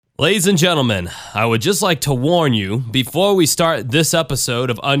Ladies and gentlemen, I would just like to warn you, before we start this episode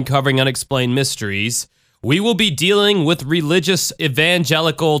of Uncovering Unexplained Mysteries, we will be dealing with religious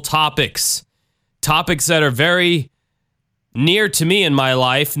evangelical topics. Topics that are very near to me in my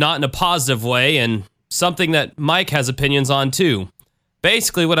life, not in a positive way, and something that Mike has opinions on too.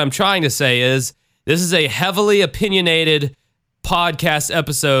 Basically, what I'm trying to say is, this is a heavily opinionated podcast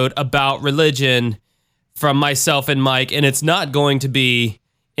episode about religion from myself and Mike, and it's not going to be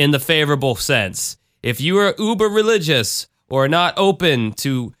in the favorable sense. If you are uber religious or not open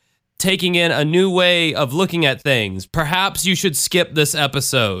to taking in a new way of looking at things, perhaps you should skip this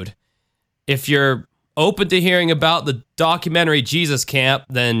episode. If you're open to hearing about the documentary Jesus Camp,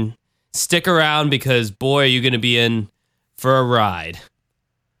 then stick around because, boy, are you going to be in for a ride.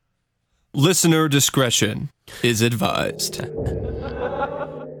 Listener discretion is advised.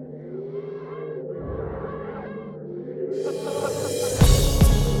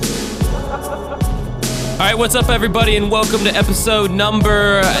 All right, what's up, everybody, and welcome to episode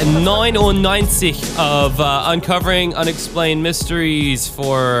number 99 of Uncovering Unexplained Mysteries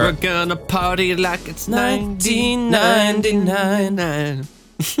for... We're gonna party like it's 1999.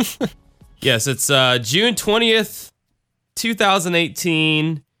 Yes, it's June 20th,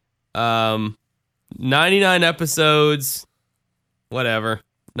 2018. 99 episodes. Whatever.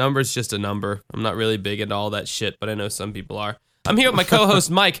 Number's just a number. I'm not really big into all that shit, but I know some people are. I'm here with my co-host,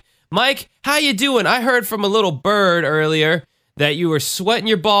 Mike. Mike, how you doing? I heard from a little bird earlier that you were sweating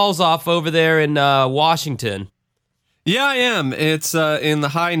your balls off over there in Washington. Yeah, I am. It's in the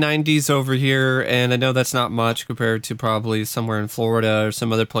high 90s over here, and I know that's not much compared to probably somewhere in Florida or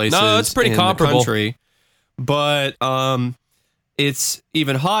some other places. No, it's pretty comparable. The country. But it's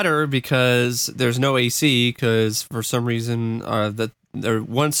even hotter because there's no AC. Because for some reason,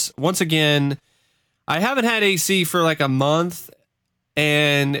 once again, I haven't had AC for like a month.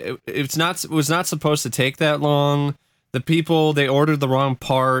 And it was not supposed to take that long. The people, they ordered the wrong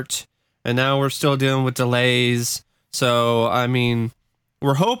part, and now we're still dealing with delays. So, I mean,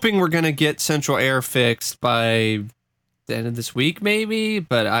 we're hoping we're going to get central air fixed by the end of this week, maybe,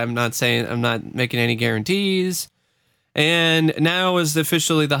 but I'm not making any guarantees. And now is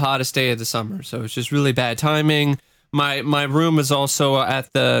officially the hottest day of the summer, so it's just really bad timing. My room is also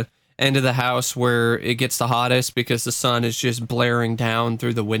at the end of the house where it gets the hottest because the sun is just blaring down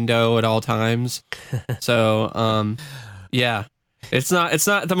through the window at all times. So, yeah, it's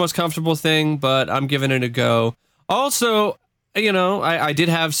not the most comfortable thing, but I'm giving it a go. Also, you know, I did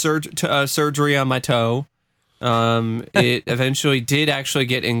have surgery on my toe. It eventually did actually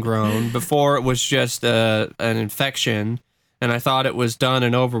get ingrown. Before it was just an infection, and I thought it was done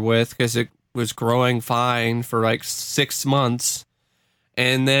and over with because it was growing fine for like 6 months.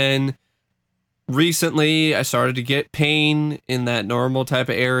 And then recently I started to get pain in that normal type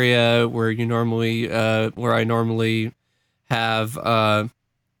of area where I normally have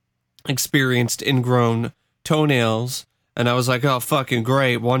experienced ingrown toenails. And I was like, oh, fucking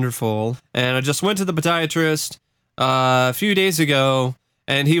great, wonderful. And I just went to the podiatrist a few days ago,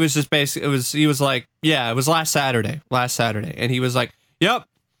 and he was just he was like, yeah, it was last Saturday. And he was like, yep,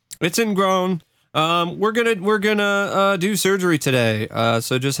 it's ingrown. We're gonna do surgery today.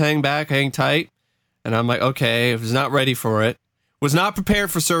 So just hang tight. And I'm like, okay, I was not ready for it. Was not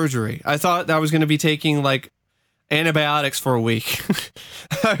prepared for surgery. I thought that I was gonna be taking like antibiotics for a week.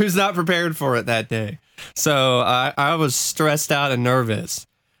 I was not prepared for it that day. So I was stressed out and nervous.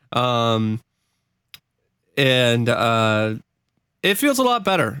 And it feels a lot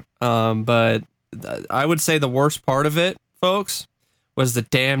better. But I would say the worst part of it, folks, was the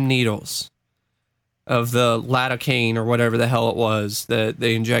damn needles of the lidocaine or whatever the hell it was that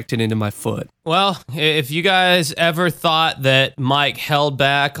they injected into my foot. Well, if you guys ever thought that Mike held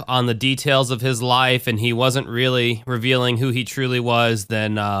back on the details of his life and he wasn't really revealing who he truly was,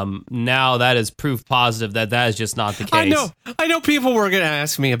 then now that is proof positive that is just not the case. I know people were going to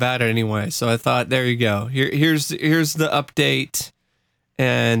ask me about it anyway, so I thought, there you go. Here's the update.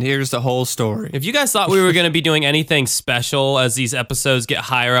 And here's the whole story. If you guys thought we were going to be doing anything special as these episodes get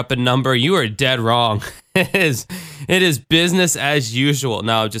higher up in number, you are dead wrong. It is business as usual.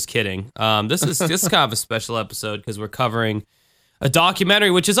 No, just kidding. This is kind of a special episode because we're covering a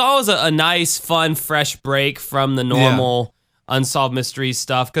documentary, which is always a nice, fun, fresh break from the normal Unsolved Mysteries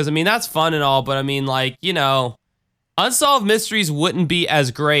stuff. Because, I mean, that's fun and all, but I mean, like, you know, Unsolved Mysteries wouldn't be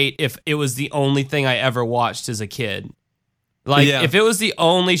as great if it was the only thing I ever watched as a kid. Like, if it was the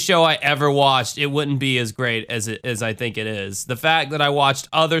only show I ever watched, it wouldn't be as great as I think it is. The fact that I watched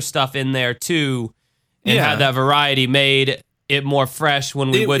other stuff in there, too, and had that variety made it more fresh when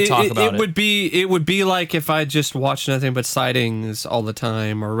we would talk about it. It would be like if I just watched nothing but sightings all the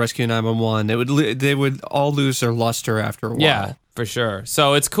time or Rescue 911. They would all lose their luster after a while. Yeah, for sure.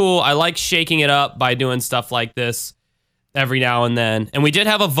 So it's cool. I like shaking it up by doing stuff like this every now and then. And we did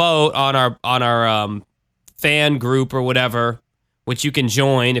have a vote on our fan group or whatever, which you can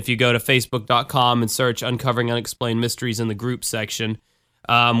join if you go to facebook.com and search Uncovering Unexplained Mysteries in the group section.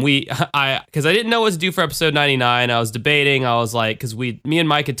 Because I didn't know what to do for episode 99. I was debating. I was like, because me and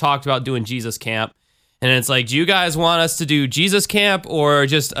Mike had talked about doing Jesus Camp. And it's like, do you guys want us to do Jesus Camp or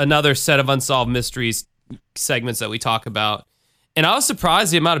just another set of Unsolved Mysteries segments that we talk about? And I was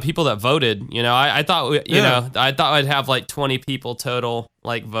surprised the amount of people that voted. You know, I thought, I thought I'd have like 20 people total,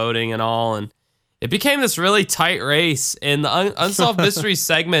 like voting and all. And it became this really tight race. And the Unsolved Mysteries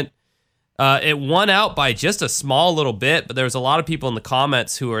segment, it won out by just a small little bit. But there was a lot of people in the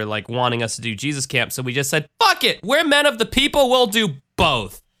comments who were like wanting us to do Jesus Camp. So we just said, fuck it. We're men of the people. We'll do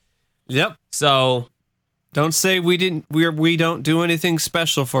both. Yep. So don't say we don't do anything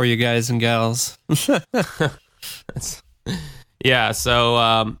special for you guys and gals. Yeah,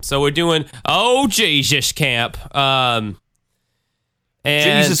 so we're doing Jesus Camp. And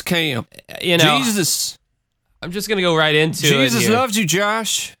Jesus Camp. You know, Jesus. I'm just gonna go right into it. Jesus loves you,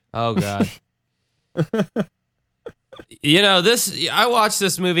 Josh. Oh God. You know, I watched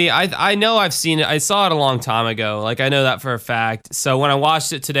this movie. I know I've seen it. I saw it a long time ago. Like I know that for a fact. So when I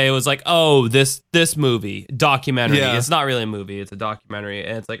watched it today, it was like, oh, this movie documentary. Yeah. It's not really a movie. It's a documentary.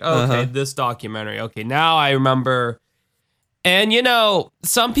 And it's like, oh, okay, this documentary. Okay, now I remember. And, you know,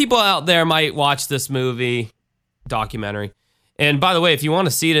 some people out there might watch this movie documentary. And by the way, if you want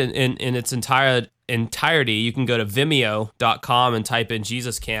to see it in its entirety, you can go to vimeo.com and type in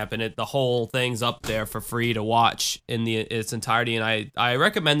Jesus Camp, and the whole thing's up there for free to watch in its entirety. And I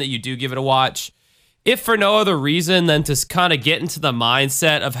recommend that you do give it a watch, if for no other reason than to kind of get into the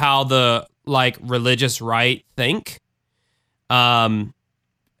mindset of how the like religious right think.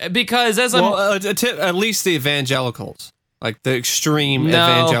 Because at least the evangelicals. Like the extreme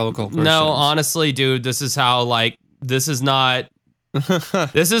evangelical Christians. No, honestly, dude, this is not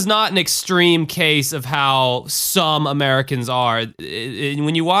an extreme case of how some Americans are.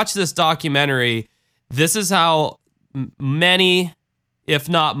 When you watch this documentary, this is how many, if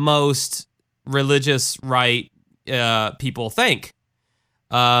not most, religious right people think.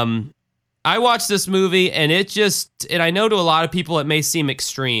 I watched this movie and and I know to a lot of people it may seem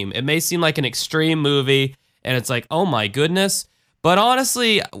extreme. It may seem like an extreme movie. And it's like, oh my goodness. But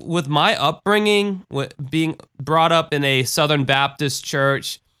honestly, with my upbringing, being brought up in a Southern Baptist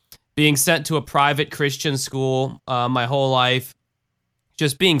church, being sent to a private Christian school my whole life,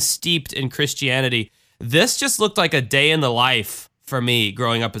 just being steeped in Christianity, this just looked like a day in the life for me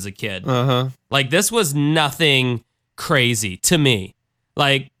growing up as a kid. Like this was nothing crazy to me.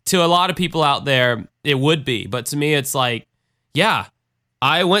 Like to a lot of people out there, it would be. But to me, it's like, yeah.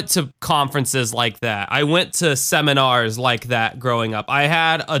 I went to conferences like that. I went to seminars like that growing up. I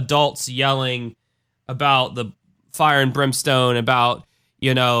had adults yelling about the fire and brimstone, about,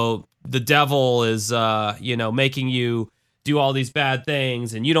 you know, the devil is, making you do all these bad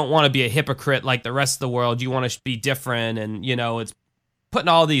things, and you don't want to be a hypocrite like the rest of the world. You want to be different, and, you know, it's putting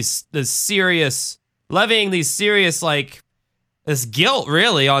all levying these serious, like, this guilt,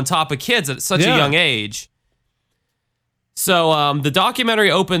 really, on top of kids at such a young age. So the documentary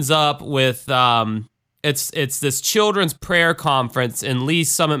opens up with it's this children's prayer conference in Lee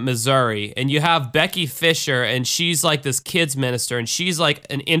Summit, Missouri, and you have Becky Fisher, and she's like this kids minister, and she's like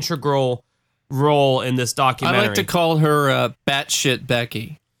an integral role in this documentary. I like to call her Batshit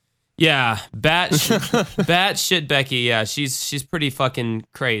Becky. Yeah, Batshit Becky. Yeah, she's pretty fucking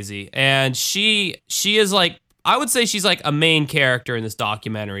crazy, and she is like. I would say she's like a main character in this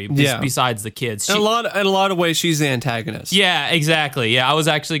documentary, besides the kids. In a lot of ways, she's the antagonist. Yeah, exactly. Yeah, I was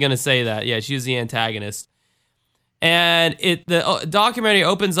actually going to say that. Yeah, she's the antagonist. And the documentary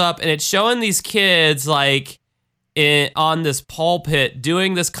opens up, and it's showing these kids like on this pulpit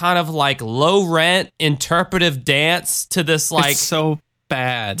doing this kind of like low rent interpretive dance to this like. It's so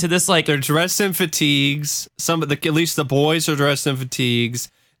bad. To this like. They're dressed in fatigues. At least the boys are dressed in fatigues.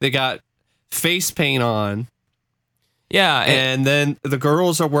 They got face paint on. Yeah, and then the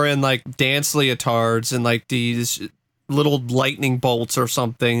girls are wearing like dance leotards and like these little lightning bolts or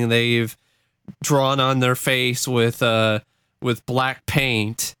something they've drawn on their face with black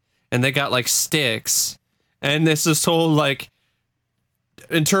paint, and they got like sticks, and this whole like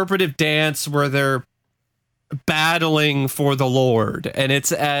interpretive dance where they're battling for the Lord, and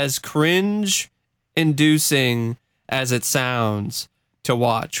it's as cringe inducing as it sounds. to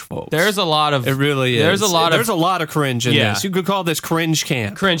watch, folks. There's a lot of it really is. There's a lot of cringe in this. You could call this cringe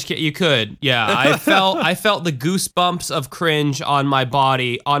camp. You could. Yeah. I felt the goosebumps of cringe on my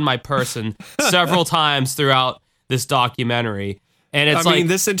body, on my person several times throughout this documentary. And it's I mean,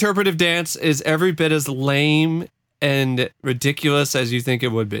 this interpretive dance is every bit as lame and ridiculous as you think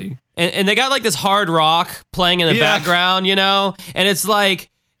it would be. And they got like this hard rock playing in the background, you know? And it's like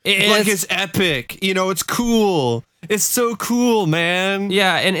it's epic. You know, it's cool. It's so cool, man.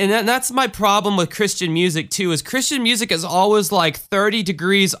 Yeah, and that's my problem with Christian music, too, is Christian music is always like 30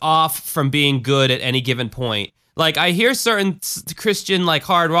 degrees off from being good at any given point. Like, I hear certain Christian, like,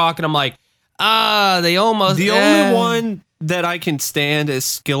 hard rock, and I'm like, they almost... The only one that I can stand is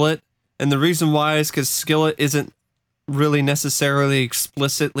Skillet, and the reason why is because Skillet isn't really necessarily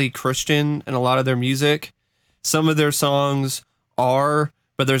explicitly Christian in a lot of their music. Some of their songs are...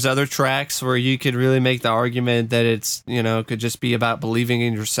 But there's other tracks where you could really make the argument that it's, you know, could just be about believing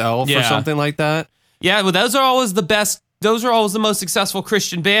in yourself or something like that. Yeah, well, those are always the best. Those are always the most successful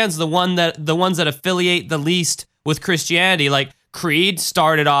Christian bands. The ones that affiliate the least with Christianity. Like Creed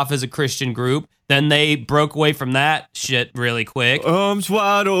started off as a Christian group, then they broke away from that shit really quick. Arms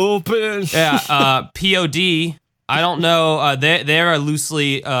wide open. Yeah, POD. I don't know. They're a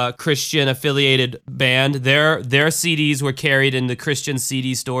loosely Christian affiliated band. Their CDs were carried in the Christian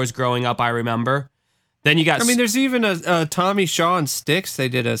CD stores growing up. I remember. Then you got. I mean, there's even a Tommy Shaw and Styx. They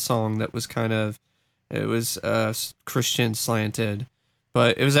did a song that was it was Christian slanted,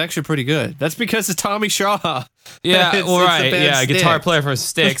 but it was actually pretty good. That's because of Tommy Shaw. Yeah, right. Yeah, guitar player for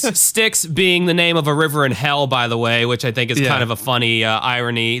Styx. Styx being the name of a river in hell, by the way, which I think is kind of a funny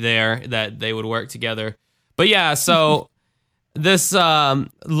irony there that they would work together. But yeah, so this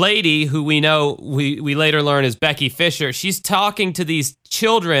lady who we know, we later learn is Becky Fisher, she's talking to these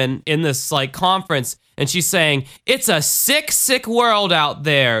children in this like conference, and she's saying, it's a sick, sick world out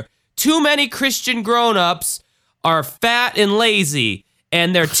there. Too many Christian grown-ups are fat and lazy,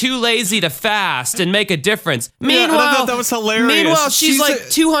 and they're too lazy to fast and make a difference. Meanwhile, I thought that was hilarious. Meanwhile, she's like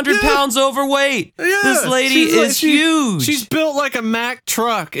 200 pounds overweight. Yeah, this lady is huge. She's built like a Mack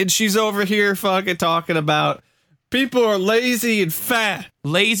truck, and she's over here fucking talking about people are lazy and fat.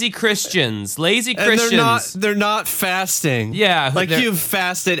 Lazy Christians. And they're not fasting. Yeah. Like you've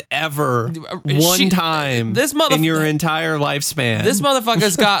fasted ever one time in your entire lifespan. This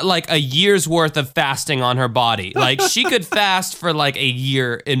motherfucker's got like a year's worth of fasting on her body. Like she could fast for like a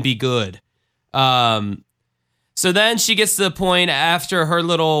year and be good. So then she gets to the point after her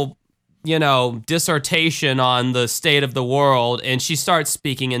little, dissertation on the state of the world, and she starts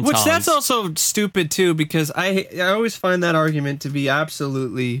speaking in tongues. Which that's also stupid too, because I always find that argument to be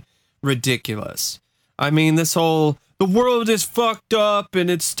absolutely ridiculous. I mean, the world is fucked up and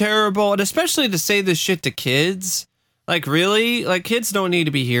it's terrible, and especially to say this shit to kids. Like, really? Like, kids don't need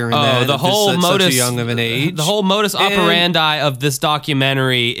to be hearing that the whole modus, such a young of an age. The whole modus operandi of this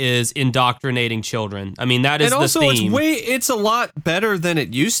documentary is indoctrinating children. I mean, that is the theme. It's a lot better than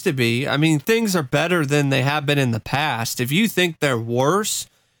it used to be. I mean, things are better than they have been in the past. If you think they're worse,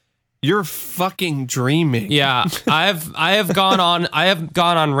 you're fucking dreaming. Yeah, I have gone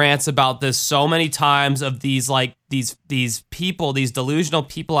on rants about this so many times of these people, these delusional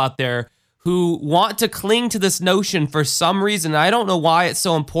people out there who want to cling to this notion for some reason. I don't know why it's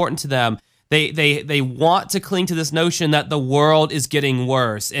so important to them. They want to cling to this notion that the world is getting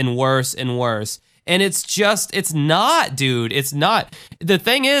worse and worse and worse. And it's not, dude. It's not. The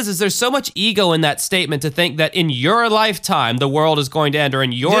thing is there's so much ego in that statement to think that in your lifetime the world is going to end, or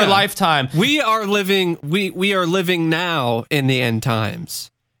in your lifetime we are living now in the end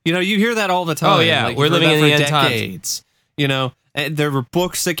times. You hear that all the time. Oh yeah, like, we're living in the end decades. Times. And there were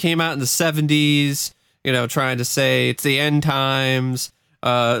books that came out in the 70s, trying to say it's the end times,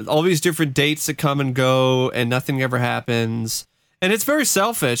 all these different dates that come and go, and nothing ever happens. And it's very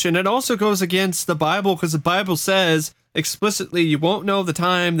selfish, and it also goes against the Bible, because the Bible says explicitly you won't know the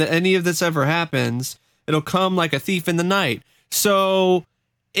time that any of this ever happens. It'll come like a thief in the night. So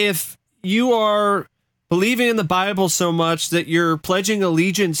if you are believing in the Bible so much that you're pledging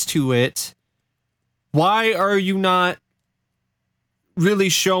allegiance to it, why are you not really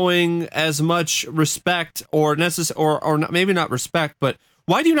showing as much respect or maybe not respect, but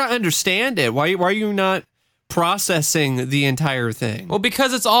why do you not understand it? Why are you not processing the entire thing? Well,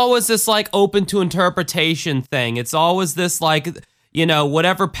 because it's always this like open to interpretation thing. It's always this like,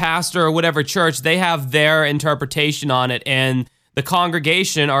 whatever pastor or whatever church, they have their interpretation on it, and the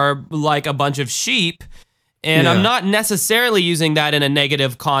congregation are like a bunch of sheep. And I'm not necessarily using that in a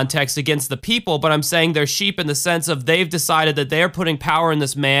negative context against the people, but I'm saying they're sheep in the sense of they've decided that they're putting power in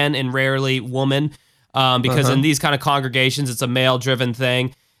this man and rarely woman because in these kind of congregations, it's a male-driven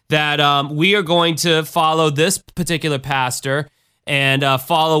thing, that we are going to follow this particular pastor and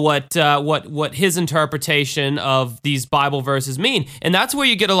follow what his interpretation of these Bible verses mean. And that's where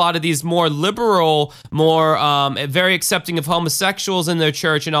you get a lot of these more liberal, more very accepting of homosexuals in their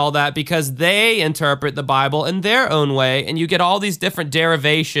church and all that, because they interpret the Bible in their own way, and you get all these different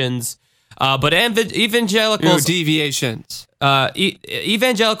derivations. But evangelicals, deviations.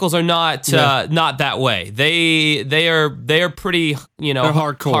 Evangelicals are not that way. They are pretty, they're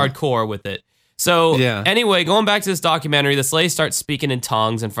hardcore with it. So anyway, going back to this documentary, this lady starts speaking in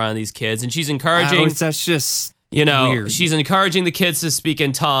tongues in front of these kids, and she's encouraging. That's just weird. She's encouraging the kids to speak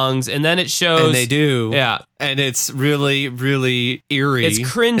in tongues, and then it shows. And they do. Yeah, and it's really, really eerie. It's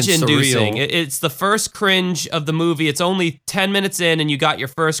cringe-inducing. It's the first cringe of the movie. It's only 10 minutes in, and you got your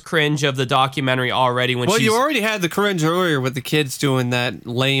first cringe of the documentary already. You already had the cringe earlier with the kids doing that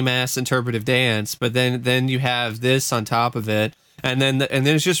lame-ass interpretive dance, but then you have this on top of it. And then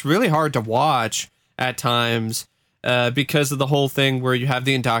it's just really hard to watch at times because of the whole thing where you have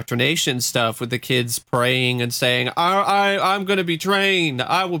the indoctrination stuff with the kids praying and saying, I'm going to be trained.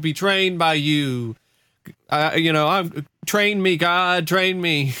 I will be trained by you. Train me, God, train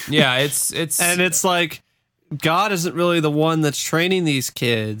me. Yeah, it's and it's like God isn't really the one that's training these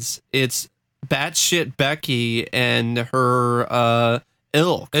kids. It's batshit Becky and her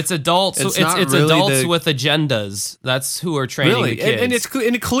ilk. It's adults. It's really adults with agendas. That's who are training the kids.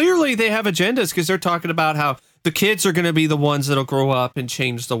 And clearly they have agendas because they're talking about how the kids are going to be the ones that'll grow up and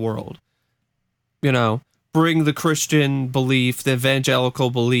change the world. Bring the Christian belief, the evangelical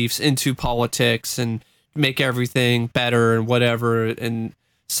beliefs into politics and make everything better and whatever and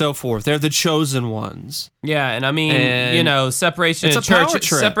so forth. They're the chosen ones. Yeah, and I mean, separation of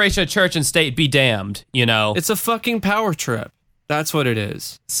church and state be damned. It's a fucking power trip. That's what it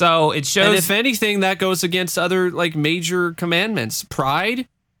is. So it shows. And if anything, that goes against other major commandments. Pride?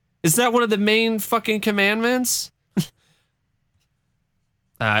 Is that one of the main fucking commandments?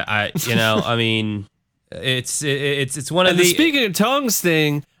 I mean, it's one of the speaking in tongues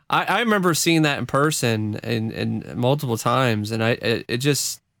thing. I remember seeing that in person and multiple times, and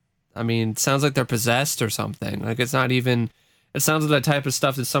it sounds like they're possessed or something. Like it's not even. It sounds like that type of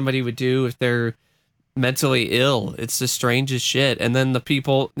stuff that somebody would do if they're mentally ill. It's the strangest shit. And then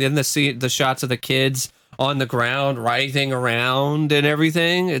the shots of the kids on the ground writhing around and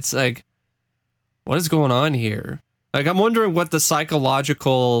everything. It's like, what is going on here? Like, I'm wondering what the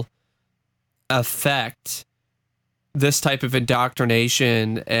psychological effect this type of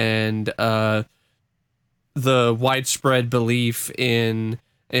indoctrination and the widespread belief in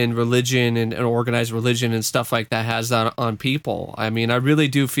religion and organized religion and stuff like that has on people. I mean, I really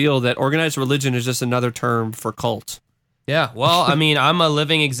do feel that organized religion is just another term for cult. Yeah, well, I mean, I'm a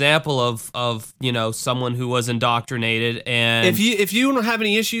living example of someone who was indoctrinated. And if you don't have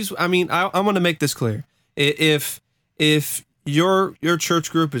any issues, I mean, I want to make this clear. If your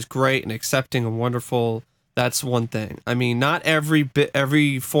church group is great and accepting and wonderful, that's one thing. I mean, not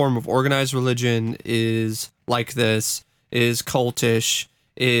every form of organized religion is like this, is cultish,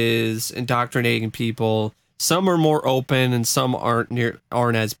 is indoctrinating people. Some are more open and some aren't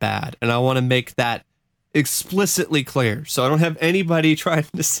as bad. And I want to make that explicitly clear. So I don't have anybody trying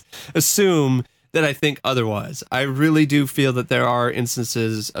to assume that I think otherwise. I really do feel that there are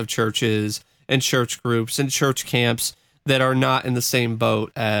instances of churches and church groups and church camps that are not in the same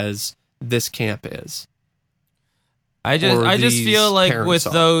boat as this camp is. I just feel like with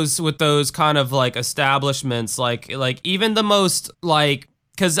those kind of establishments, like even the most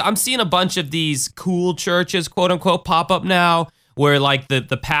because I'm seeing a bunch of these cool churches, quote unquote, pop up now, where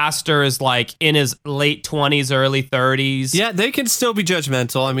the pastor is in his late 20s, early 30s. Yeah, they can still be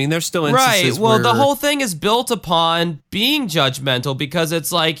judgmental. I mean, there's still instances right. Well, the whole thing is built upon being judgmental because it's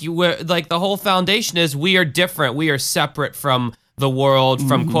the whole foundation is we are different, we are separate from the world,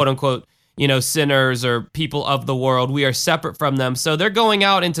 from quote unquote sinners or people of the world. We are separate from them. So they're going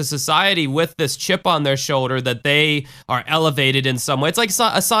out into society with this chip on their shoulder that they are elevated in some way. It's like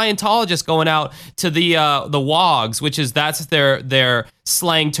a Scientologist going out to the WOGs, that's their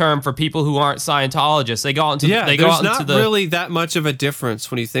slang term for people who aren't Scientologists. They go out into there's not really that much of a difference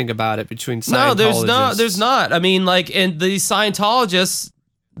when you think about it between Scientologists. No, there's not. I mean, and these Scientologists,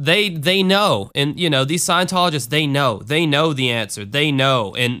 they know, and these Scientologists, they know the answer, they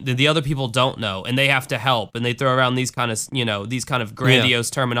know, and the other people don't know, and they have to help, and they throw around these kind of grandiose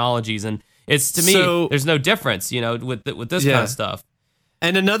terminologies, and it's, to me, there's no difference, with this kind of stuff.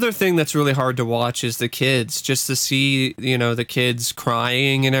 And another thing that's really hard to watch is the kids, just to see, the kids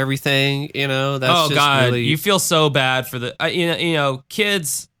crying and everything, that's oh just God, really... you feel so bad for the,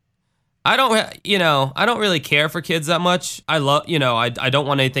 kids. I don't, I don't really care for kids that much. I love, I don't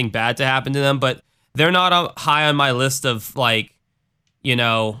want anything bad to happen to them, but they're not high on my list of like,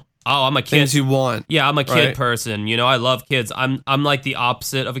 I'm a kid. Things you want. Yeah, I'm a kid right? person. I love kids. I'm like the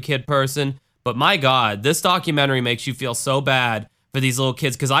opposite of a kid person. But my God, this documentary makes you feel so bad for these little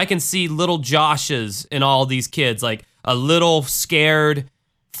kids because I can see little Joshes in all these kids, like a little scared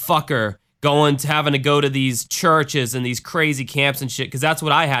fucker having to go to these churches and these crazy camps and shit because that's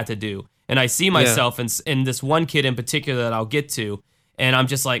what I had to do. And I see myself in this one kid in particular that I'll get to. And I'm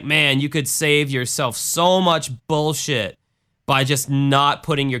just like, man, you could save yourself so much bullshit by just not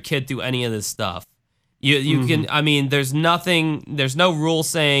putting your kid through any of this stuff. You can, I mean, there's no rule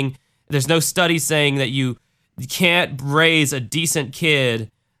saying, there's no study saying that you can't raise a decent kid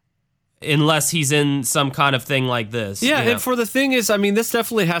unless he's in some kind of thing like this. Yeah, and for the thing is, I mean, this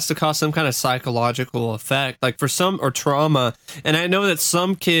definitely has to cause some kind of psychological effect, like for some, or trauma. And I know that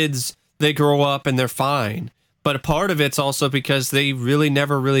some kids, they grow up and they're fine. But a part of it's also because they really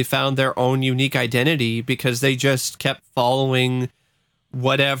never really found their own unique identity because they just kept following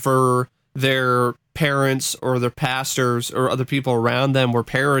whatever their parents or their pastors or other people around them were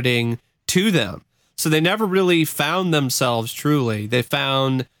parroting to them. So they never really found themselves truly. They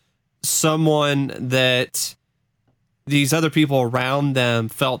found someone that these other people around them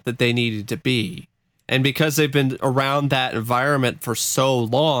felt that they needed to be. And because they've been around that environment for so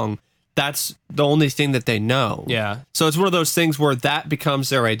long, that's the only thing that they know. Yeah. So it's one of those things where that becomes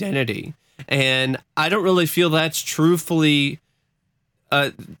their identity. And I don't really feel that's truthfully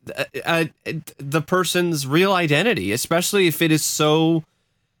the person's real identity, especially if it is so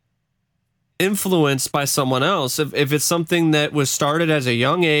influenced by someone else. If it's something that was started as a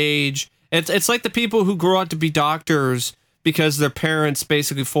young age, it's like the people who grow up to be doctors because their parents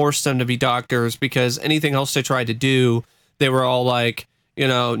basically forced them to be doctors because anything else they tried to do, they were all like,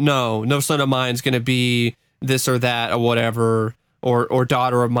 no son of mine's going to be this or that or whatever, or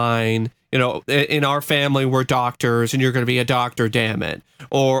daughter of mine. In our family, we're doctors and you're going to be a doctor, damn it.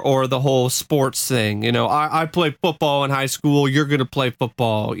 Or the whole sports thing. I played football in high school. You're going to play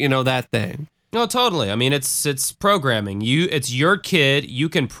football. That thing. No, totally. I mean, it's programming. It's your kid. You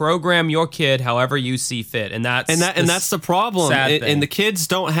can program your kid however you see fit. And that's the problem. And the kids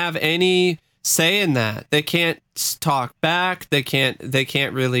don't have any say in that. They can't talk back. They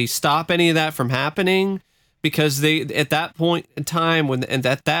can't really stop any of that from happening. Because they, at that point in time, and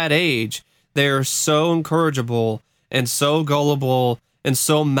at that age, they're so incorrigible and so gullible and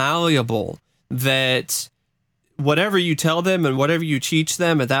so malleable that whatever you tell them and whatever you teach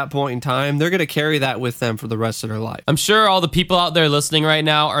them at that point in time, they're going to carry that with them for the rest of their life. I'm sure all the people out there listening right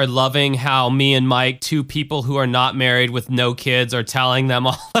now are loving how me and Mike, two people who are not married with no kids, are telling them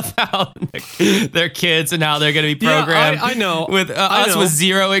all about their kids and how they're going to be programmed. Yeah, I know. With us with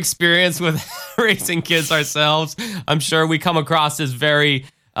zero experience with raising kids ourselves, I'm sure we come across as very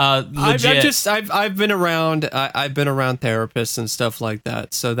legit. I've been around therapists and stuff like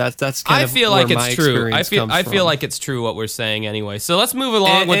that, so that's kind of feel where like my it's true. experience I comes feel from. like it's true what we're saying anyway. So let's move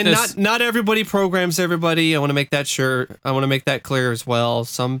along with this. Not everybody programs everybody. I want to make that sure. I want to make that clear as well.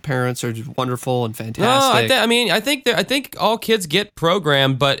 Some parents are just wonderful and fantastic. No, I think all kids get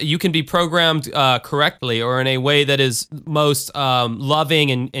programmed, but you can be programmed correctly or in a way that is most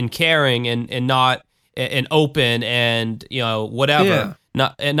loving and caring and not and open and whatever. Yeah.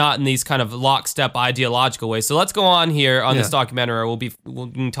 Not in these kind of lockstep ideological ways. So let's go on here on this documentary. We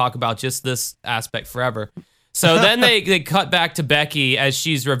can talk about just this aspect forever. So then they cut back to Becky as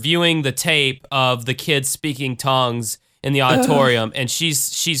she's reviewing the tape of the kids speaking tongues in the auditorium, and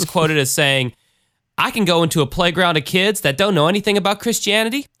she's quoted as saying, "I can go into a playground of kids that don't know anything about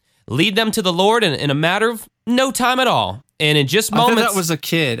Christianity, lead them to the Lord in a matter of no time at all. And in just moments..." I thought that was a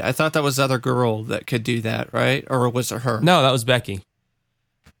kid. I thought that was the other girl that could do that, right? Or was it her? No, that was Becky.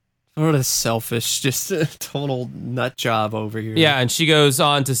 What a selfish, just a total nut job over here. Yeah, and she goes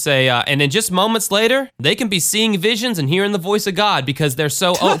on to say, and in just moments later, they can be seeing visions and hearing the voice of God because they're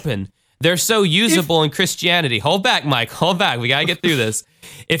so open. They're so usable in Christianity. Hold back, Mike. Hold back. We got to get through this.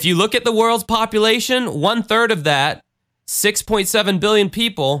 If you look at the world's population, 1/3 of that, 6.7 billion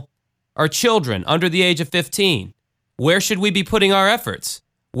people, are children under the age of 15. Where should we be putting our efforts?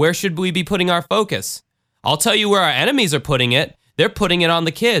 Where should we be putting our focus? I'll tell you where our enemies are putting it. They're putting it on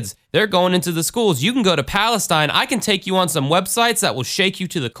the kids. They're going into the schools. You can go to Palestine. I can take you on some websites that will shake you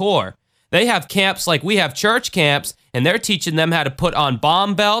to the core. They have camps like we have church camps, and they're teaching them how to put on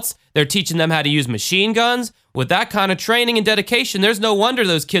bomb belts. They're teaching them how to use machine guns. With that kind of training and dedication, there's no wonder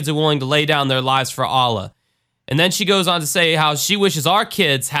those kids are willing to lay down their lives for Allah. And then she goes on to say how she wishes our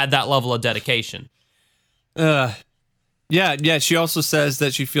kids had that level of dedication. Yeah. She also says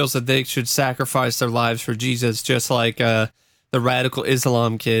that she feels that they should sacrifice their lives for Jesus, just like the radical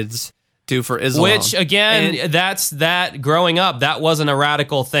Islam kids do for Islam. Which again, that growing up, that wasn't a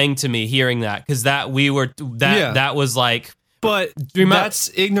radical thing to me. Hearing that, because that was like. But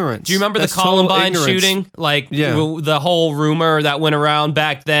that's ignorance. Do you remember that's the Columbine shooting? Like the whole rumor that went around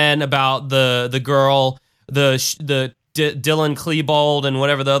back then about the girl, Dylan Klebold and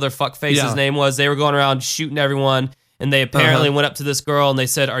whatever the other fuckface's name was. They were going around shooting everyone, and they apparently went up to this girl and they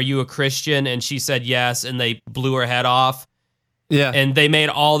said, "Are you a Christian?" And she said yes, and they blew her head off. Yeah. And they made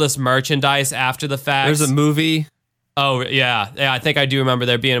all this merchandise after the fact. There's a movie. Oh, yeah. I think I do remember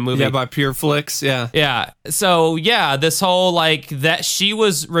there being a movie. Yeah, by Pure Flix, yeah. Yeah. So, yeah, this whole, like, that she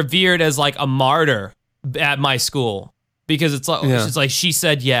was revered as, like, a martyr at my school. Because it's like she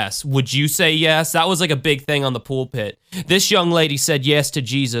said yes. Would you say yes? That was, like, a big thing on the pulpit. This young lady said yes to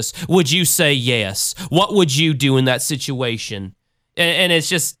Jesus. Would you say yes? What would you do in that situation? And it's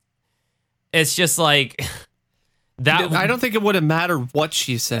just like... that. I don't think it would have mattered what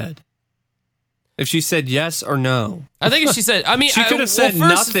she said. If she said yes or no. I think if she said, I mean, she could have said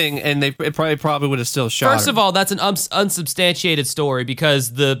nothing, and it probably would have still shot her. First of all, that's an unsubstantiated story,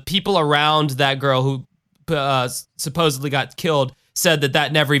 because the people around that girl who supposedly got killed said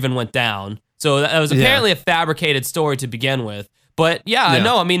that never even went down. So that was apparently a fabricated story to begin with. But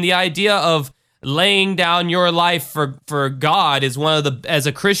no, I mean, the idea of laying down your life for God is as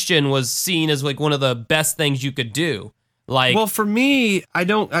a Christian, was seen as like one of the best things you could do. Like, well, for me, I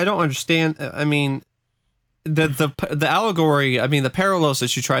don't understand. I mean, the allegory. I mean, the parallels that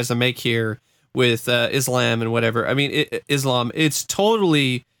she tries to make here with Islam and whatever. I mean, Islam. It's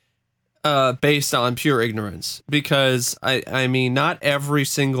totally based on pure ignorance, because I mean, not every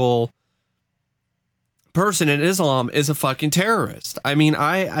single person in Islam is a fucking terrorist. I mean,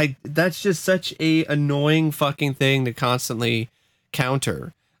 I that's just such a annoying fucking thing to constantly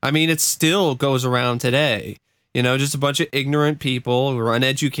counter. I mean, it still goes around today. You know, just a bunch of ignorant people who are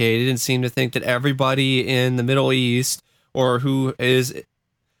uneducated and seem to think that everybody in the Middle East, or who is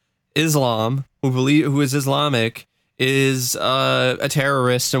Islam, who is Islamic, is a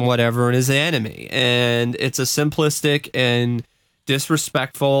terrorist and whatever, and is the enemy. And it's a simplistic and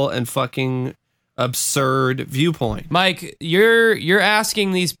disrespectful and fucking absurd viewpoint. Mike, you're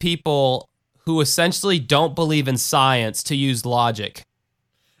asking these people who essentially don't believe in science to use logic.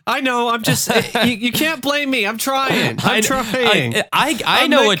 I know. I'm just. you can't blame me. I'm trying. I'm trying. I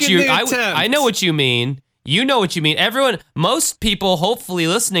know what you. I know what you mean. You know what you mean. Most people, hopefully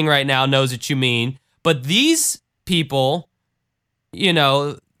listening right now, knows what you mean. But these people, you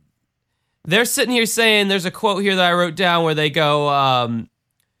know, they're sitting here saying, there's a quote here that I wrote down where they go,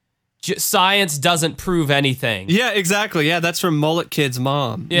 science doesn't prove anything. Yeah, exactly. Yeah, that's from Mullet Kid's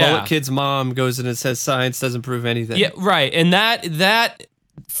mom. Yeah. Mullet Kid's mom goes in and says science doesn't prove anything. Yeah, right. And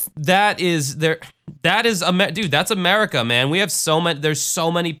dude, that's America, man. We have there's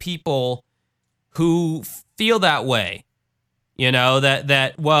so many people who feel that way. You know,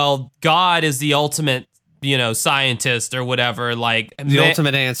 that well, God is the ultimate, you know, scientist or whatever, like the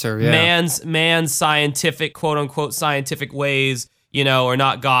ultimate answer. Yeah. Man's scientific, quote unquote, scientific ways, you know, are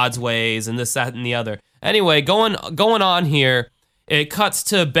not God's ways, and this, that, and the other. Anyway, going on here, it cuts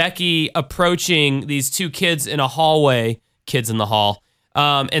to Becky approaching these two kids in a hallway, kids in the hall.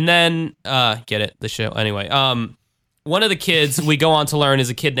 And then, get it, the show. Anyway, one of the kids we go on to learn is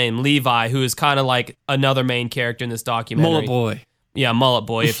a kid named Levi, who is kind of like another main character in this documentary. Mullet Boy. Yeah, Mullet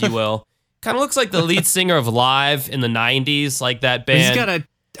Boy, if you will. Kind of looks like the lead singer of Live in the 90s, like that band. He's got a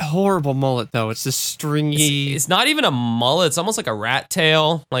horrible mullet, though. It's this stringy... It's not even a mullet. It's almost like a rat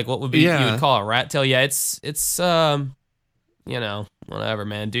tail. Like what would be you would call a rat tail. Yeah, it's you know, whatever,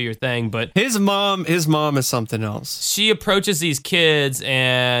 man. Do your thing. But his mom is something else. She approaches these kids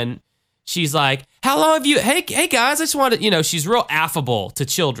and she's like, how long have you... Hey, guys, I just want to... You know, she's real affable to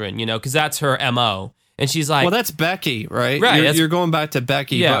children, you know, because that's her MO. And she's like... Well, that's Becky, right? Right. You're going back to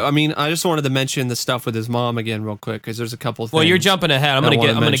Becky. Yeah. But, I mean, I just wanted to mention the stuff with his mom again real quick, because there's a couple of things. Well, you're jumping ahead. I'm gonna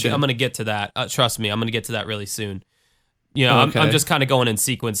get to that. Trust me, I'm gonna get to that really soon. You know, okay. I'm just kind of going in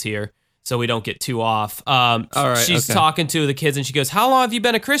sequence here, so we don't get too off. All right, she's okay. talking to the kids, and she goes, "How long have you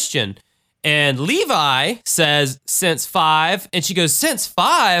been a Christian?" And Levi says, "Since 5." And she goes, "Since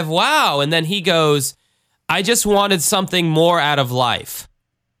 5? Wow." And then he goes, "I just wanted something more out of life."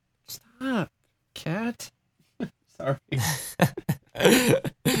 Stop, cat. Sorry.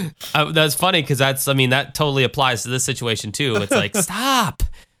 That's funny because that totally applies to this situation too. It's like, stop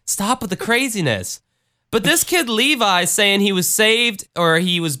with the craziness. But this kid Levi saying he was saved or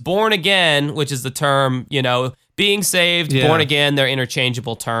he was born again, which is the term, you know, being saved, born again, they're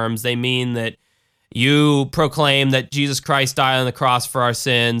interchangeable terms. They mean that you proclaim that Jesus Christ died on the cross for our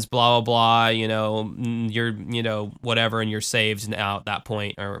sins, blah, blah, blah, you're, whatever, and you're saved now at that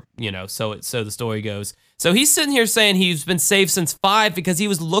point, or, so the story goes. So he's sitting here saying he's been saved since 5 because he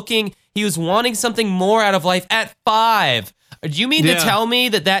was wanting something more out of life at 5. Do you mean to tell me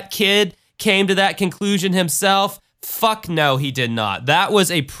that kid came to that conclusion himself? Fuck no, he did not. That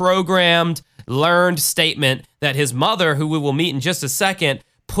was a programmed, learned statement that his mother, who we will meet in just a second,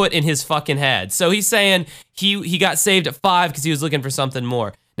 put in his fucking head. So he's saying he got saved at 5 because he was looking for something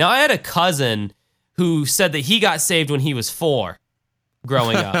more. Now, I had a cousin who said that he got saved when he was 4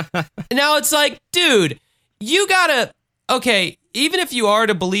 growing up. Now it's like, dude, you gotta, okay, even if you are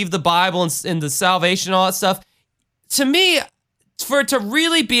to believe the Bible and the salvation and all that stuff, to me, for it to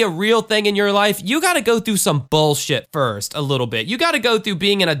really be a real thing in your life, you got to go through some bullshit first a little bit. You got to go through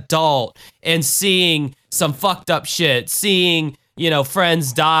being an adult and seeing some fucked up shit, seeing,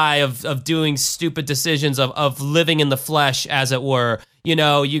 friends die of doing stupid decisions, of living in the flesh, as it were.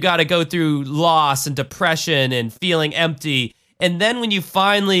 You got to go through loss and depression and feeling empty. And then when you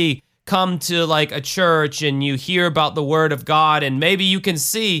finally come to like a church and you hear about the word of God, and maybe you can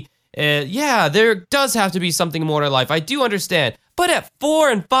see, there does have to be something more to life. I do understand. But at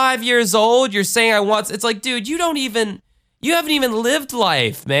 4 and 5 years old, you're saying it's like, dude, you haven't even lived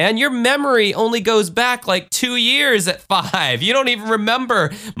life, man. Your memory only goes back like 2 years at 5. You don't even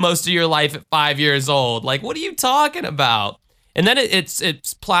remember most of your life at 5 years old. Like, what are you talking about? And then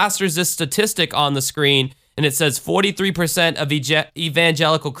it plasters this statistic on the screen, and it says 43% of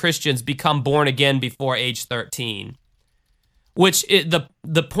evangelical Christians become born again before age 13. Which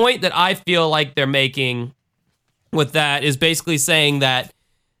the point that I feel like they're making with that is basically saying that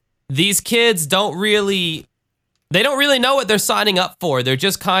these kids don't really know what they're signing up for. They're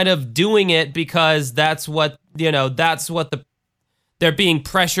just kind of doing it because that's what they're being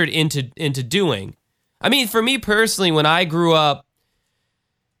pressured into doing. I mean, for me personally, when I grew up,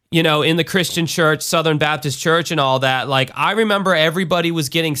 in the Christian church, Southern Baptist Church and all that, like, I remember everybody was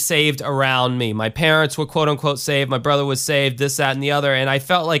getting saved around me. My parents were quote unquote saved. My brother was saved, this, that, and the other. And I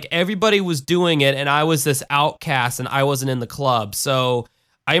felt like everybody was doing it and I was this outcast and I wasn't in the club. So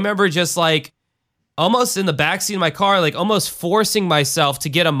I remember just like almost in the backseat of my car, like almost forcing myself to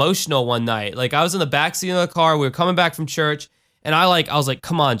get emotional one night. Like, I was in the backseat of the car. We were coming back from church and I was like,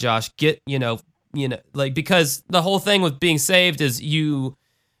 come on, Josh, get, like, because the whole thing with being saved is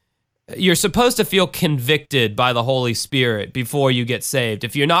you're supposed to feel convicted by the Holy Spirit before you get saved.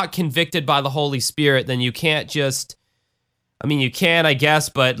 If you're not convicted by the Holy Spirit, then you can't just, you can, I guess,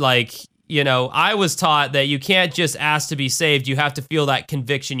 but like, I was taught that you can't just ask to be saved. You have to feel that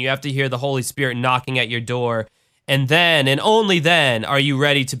conviction. You have to hear the Holy Spirit knocking at your door. And then, and only then, are you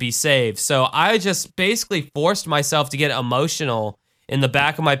ready to be saved. So I just basically forced myself to get emotional in the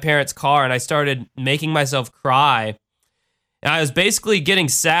back of my parents' car, and I started making myself cry. And I was basically getting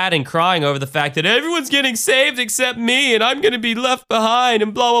sad and crying over the fact that everyone's getting saved except me, and I'm going to be left behind,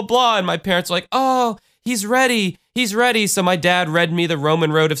 and blah, blah, blah. And my parents were like, oh, he's ready. He's ready. So my dad read me the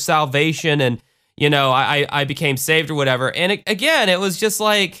Roman road of salvation, and, I became saved or whatever. And again, it was just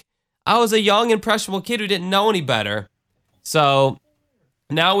like, I was a young, impressionable kid who didn't know any better. So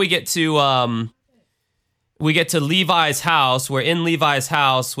now we get to Levi's house. We're in Levi's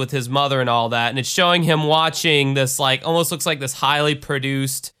house with his mother and all that. And it's showing him watching this, like, almost looks like this highly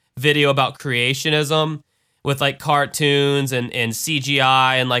produced video about creationism with like cartoons and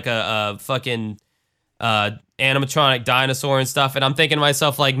CGI and like a fucking animatronic dinosaur and stuff. And I'm thinking to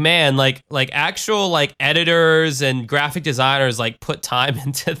myself, like, man, like actual like editors and graphic designers like put time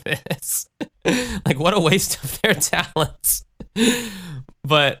into this. Like, what a waste of their talents.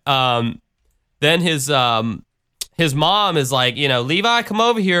 But then his mom is like, Levi, come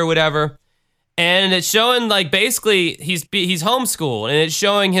over here or whatever. And it's showing like basically he's homeschooled, and it's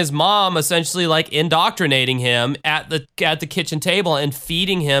showing his mom essentially like indoctrinating him at the kitchen table and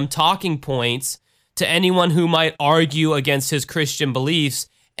feeding him talking points to anyone who might argue against his Christian beliefs.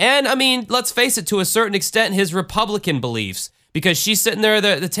 And I mean, let's face it, to a certain extent, his Republican beliefs, because she's sitting there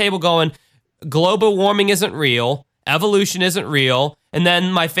at the table going, global warming isn't real, evolution isn't real. And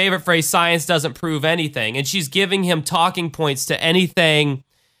then my favorite phrase, science doesn't prove anything. And she's giving him talking points to anything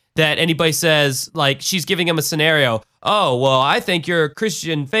that anybody says. Like, she's giving him a scenario. Oh, well, I think your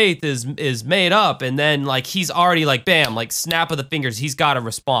Christian faith is made up. And then like he's already like, bam, like snap of the fingers, he's got a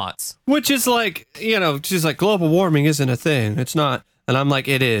response. Which is like, she's like, global warming isn't a thing. It's not. And I'm like,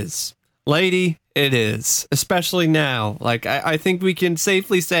 it is. Lady, it is. Especially now. Like, I think we can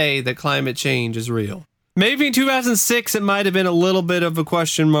safely say that climate change is real. Maybe in 2006, it might have been a little bit of a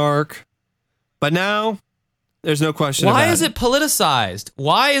question mark. But now, There's no question about it. Why is it politicized?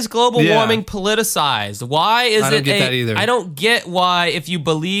 Why is global warming politicized? Why is it? I don't get that either. I don't get why, if you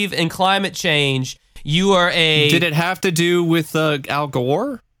believe in climate change, you are a. Did it have to do with Al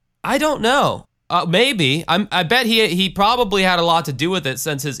Gore? I don't know. Maybe. I bet he probably had a lot to do with it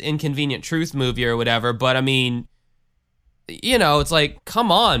since his Inconvenient Truth movie or whatever. But I mean, it's like,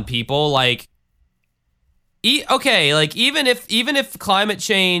 come on, people. Like, okay, like even if climate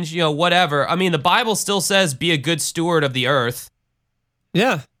change, whatever. I mean, the Bible still says be a good steward of the earth.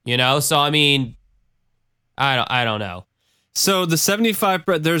 Yeah. So I mean, I don't know. So the 75.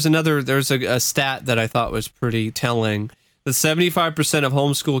 There's a stat that I thought was pretty telling. The 75% of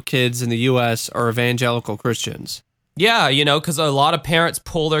homeschool kids in the U.S. are evangelical Christians. Yeah, because a lot of parents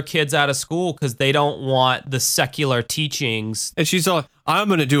pull their kids out of school because they don't want the secular teachings. And she's all, I'm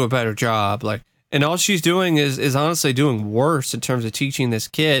going to do a better job. And all she's doing is honestly doing worse in terms of teaching this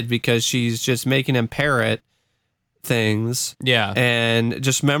kid because she's just making him parrot things. Yeah. And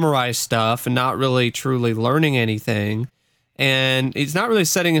just memorize stuff and not really truly learning anything. And he's not really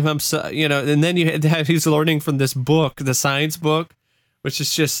setting him up, and then he's learning from this book, the science book, which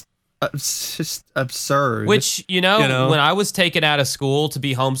is just absurd. Which, when I was taken out of school to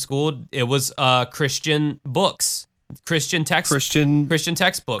be homeschooled, it was Christian books, Christian textbooks.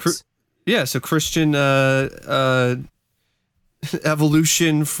 So Christian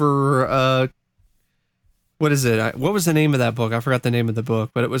evolution for, what is it? What was the name of that book? I forgot the name of the book,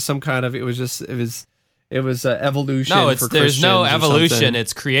 but it was evolution. No, for there's no Christians evolution.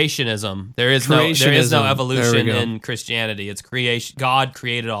 It's creationism. There is no evolution in Christianity. It's creation. God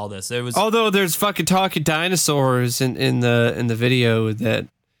created all this. Although there's fucking talking dinosaurs in the video that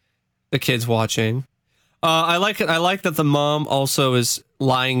the kid's watching. I like it. I like that the mom also is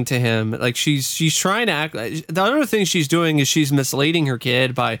lying to him. Like she's trying to act. The other thing she's doing is she's misleading her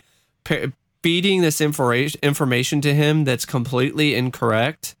kid by feeding this information to him that's completely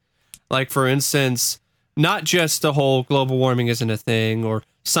incorrect. Like, for instance, not just the whole global warming isn't a thing or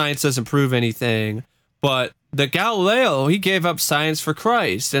science doesn't prove anything, but the Galileo, he gave up science for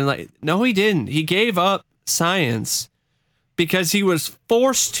Christ. And no, he didn't. He gave up science because he was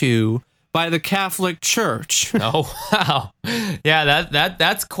forced to by the Catholic Church. Oh, wow. Yeah,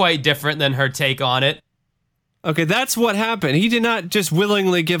 that's quite different than her take on it. Okay, that's what happened. He did not just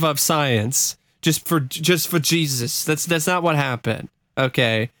willingly give up science just for Jesus. That's not what happened.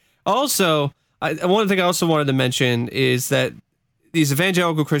 Okay. Also, one thing I also wanted to mention is that these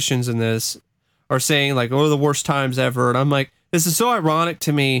evangelical Christians in this are saying the worst times ever. And I'm like, this is so ironic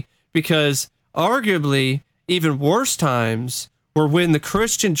to me because arguably even worse times were when the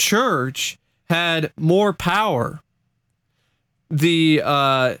Christian church had more power.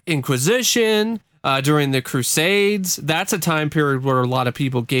 The Inquisition, during the Crusades, that's a time period where a lot of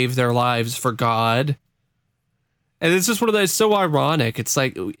people gave their lives for God. And it's just one of those, so ironic. It's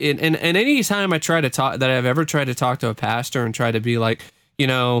like, and any time I try to talk, that I've ever tried to talk to a pastor and try to be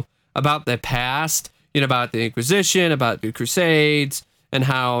about the past, about the Inquisition, about the Crusades, and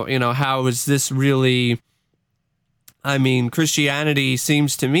how is this really, Christianity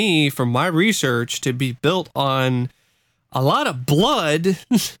seems to me, from my research, to be built on a lot of blood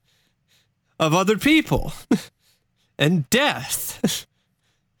of other people and death.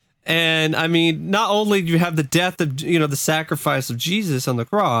 And not only do you have the death of, the sacrifice of Jesus on the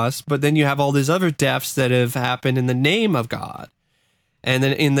cross, but then you have all these other deaths that have happened in the name of God and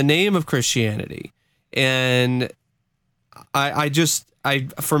then in the name of Christianity. And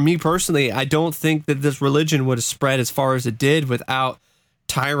for me personally, I don't think that this religion would have spread as far as it did without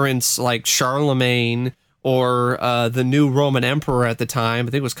tyrants like Charlemagne or the new Roman emperor at the time, I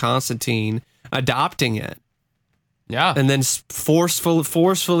think it was Constantine, adopting it. Yeah. And then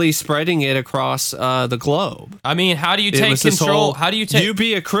forcefully spreading it across the globe. How do you take control? You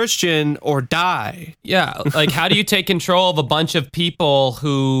be a Christian or die. Yeah. How do you take control of a bunch of people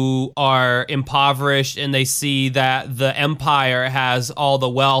who are impoverished and they see that the empire has all the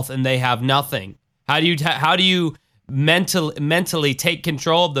wealth and they have nothing? How do you mentally take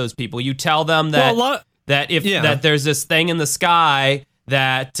control of those people? You tell them that that there's this thing in the sky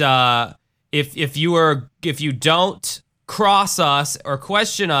that if you don't cross us or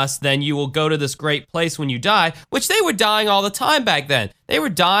question us, then you will go to this great place when you die, which they were dying all the time back then. They were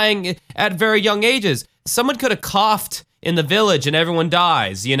dying at very young ages. Someone could have coughed in the village and everyone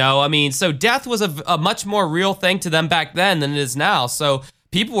dies, so death was a much more real thing to them back then than it is now. So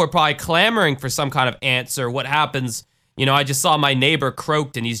people were probably clamoring for some kind of answer. What happens? I just saw my neighbor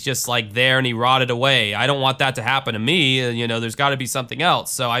croaked and he's just there and he rotted away. I don't want that to happen to me. There's got to be something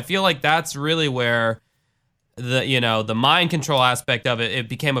else. So I feel like that's really where the mind control aspect of it, it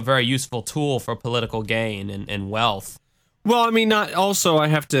became a very useful tool for political gain and wealth. Well, I mean, not also. I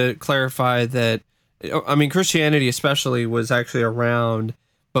have to clarify that. I mean, Christianity especially was actually around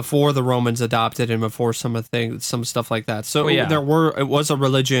before the Romans adopted and before some stuff like that. So it was a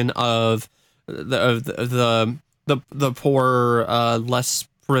religion of the poor, less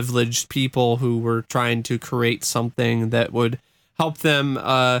privileged people who were trying to create something that would help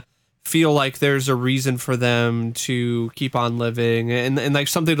them feel like there's a reason for them to keep on living and like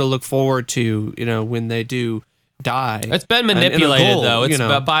something to look forward to, when they do die. It's been manipulated, though. It's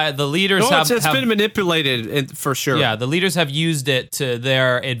by the leaders. It's been manipulated for sure. Yeah, the leaders have used it to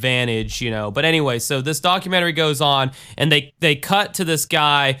their advantage, But anyway, so this documentary goes on, and they cut to this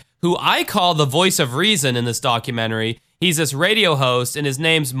guy who I call the voice of reason in this documentary. He's this radio host, and his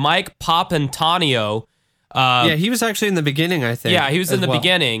name's Mike Papantonio. He was actually in the beginning, I think. Yeah, he was in the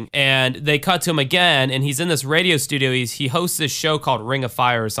beginning, and they cut to him again, and he's in this radio studio. He hosts this show called Ring of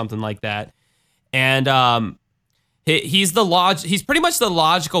Fire or something like that, and he's pretty much the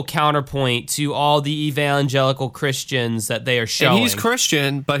logical counterpoint to all the evangelical Christians that they are showing. And he's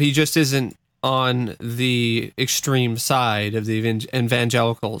Christian, but he just isn't on the extreme side of the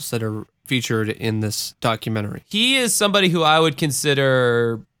evangelicals that are featured in this documentary. He is somebody who I would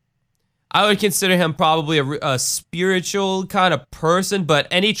consider him probably a spiritual kind of person, but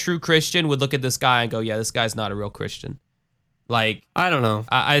any true Christian would look at this guy and go, yeah, this guy's not a real Christian. Like, I don't know.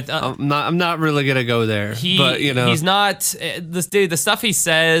 I'm not really gonna go there. He's not this dude. The stuff he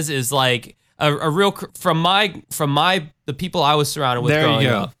says is like a real from the people I was surrounded with growing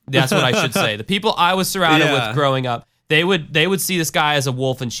up. That's what I should say. The people I was surrounded with growing up, they would see this guy as a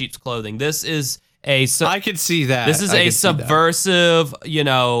wolf in sheep's clothing. This is I could see that. This is a subversive,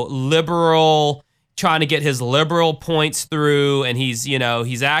 liberal, trying to get his liberal points through, and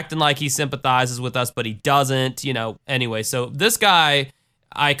he's acting like he sympathizes with us, but he doesn't, Anyway, so this guy,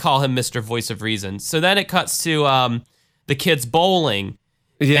 I call him Mr. Voice of Reason. So then it cuts to the kids bowling,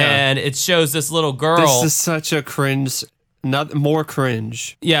 and it shows this little girl. This is such a cringe, more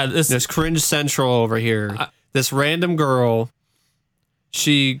cringe. Yeah, there's cringe central over here. This random girl,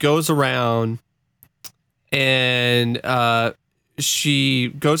 she goes around, and she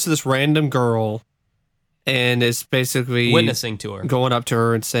goes to this random girl and is basically witnessing to her, going up to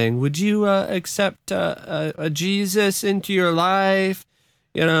her and saying, would you accept a Jesus into your life?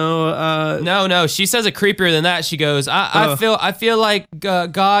 No, she says it creepier than that. She goes, I feel like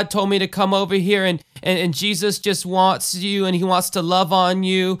God told me to come over here and Jesus just wants you and he wants to love on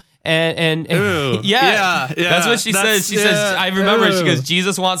you. And that's what she says. She says, I remember it. She goes,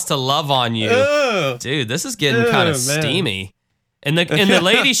 Jesus wants to love on you. Dude, this is getting kind of steamy. And the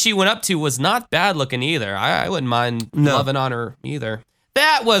lady she went up to was not bad looking either. I wouldn't mind loving on her either.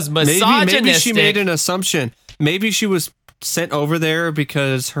 That was misogynistic. Maybe she made an assumption. Maybe she was sent over there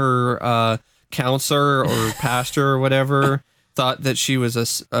because her counselor or pastor or whatever thought that she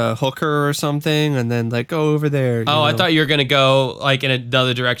was a hooker or something, and then like, go over there. I thought you were gonna go like in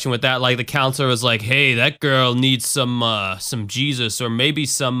another direction with that. Like the counselor was like, "Hey, that girl needs some Jesus, or maybe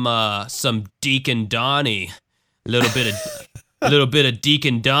some Deacon Donnie, a little bit of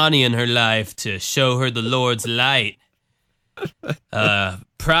Deacon Donnie in her life to show her the Lord's light."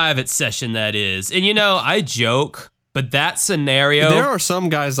 Private session, that is. And I joke. But that scenario... There are some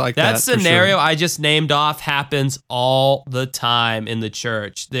guys like that. That scenario I just named off happens all the time in the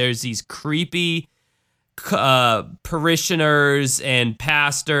church. There's these creepy parishioners and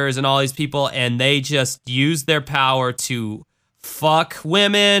pastors and all these people, and they just use their power to fuck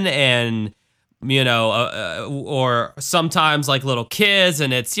women and... or sometimes like little kids,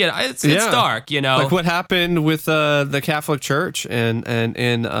 and it's dark, like what happened with the Catholic Church and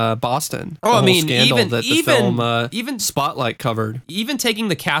in Boston. Even Spotlight covered. Even taking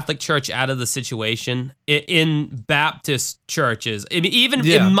the Catholic Church out of the situation in Baptist churches,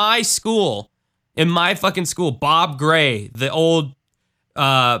 in my school, Bob Gray, the old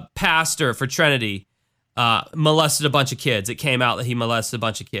pastor for Trinity, molested a bunch of kids. It came out that he molested a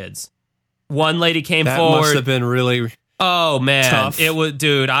bunch of kids. One lady came forward. That must have been really tough. It was,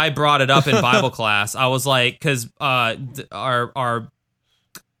 dude, I brought it up in Bible class. I was like, because our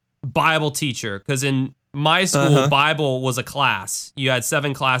Bible teacher, because in my school, Bible was a class. You had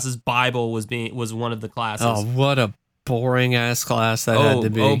 7 classes. Bible was one of the classes. Oh, what a boring ass class that had to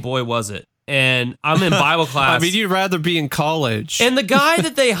be. Oh boy, was it. And I'm in Bible class. I mean, you'd rather be in college. And the guy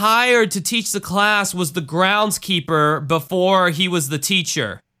that they hired to teach the class was the groundskeeper before he was the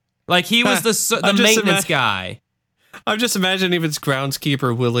teacher. Like, he was the maintenance guy. I'm just imagining if it's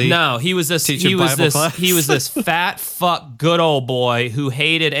groundskeeper Willie. No, he was this fat fuck good old boy who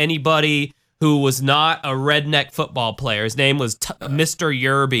hated anybody who was not a redneck football player. His name was Mr.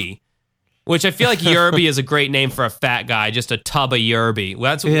 Yerby, which I feel like Yerby is a great name for a fat guy, just a tub of Yerby.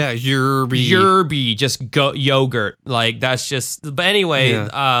 Well, that's Yerby. Yerby, just yogurt. Like that's just. But anyway,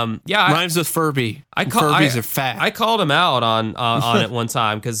 rhymes with Furby. Furbies are fat. I called him out on it one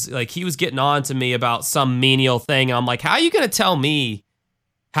time because like he was getting on to me about some menial thing, and I'm like, how are you gonna tell me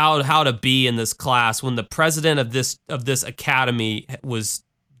how to be in this class when the president of this academy was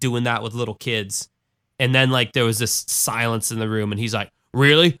doing that with little kids? And then like there was this silence in the room, and he's like,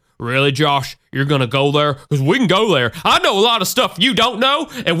 really, Josh, you're gonna go there? Because we can go there. I know a lot of stuff you don't know,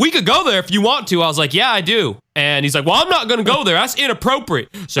 and we could go there if you want to. I was like, yeah, I do. And he's like, well, I'm not gonna go there. That's inappropriate.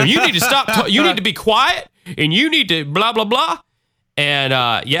 So you need to stop. You need to be quiet, and you need to blah blah blah. And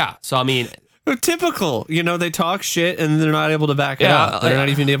so I mean, typical. They talk shit and they're not able to back it up. They're not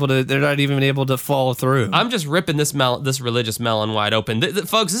even able to follow through. I'm just ripping this religious melon wide open,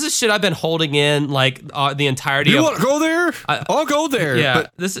 folks. This is shit I've been holding in like the entirety. You want to go there? I'll go there. Yeah,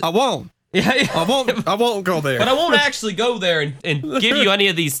 but I won't. Yeah, I won't go there. But I won't actually go there and give you any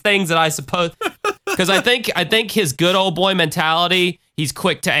of these things that I suppose. Because I think his good old boy mentality, he's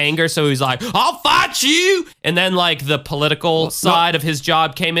quick to anger, so he's like, I'll fight you. And then like the political side of his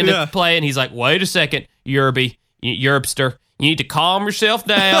job came into play, and he's like, wait a second, Yerby, Yerbster, you need to calm yourself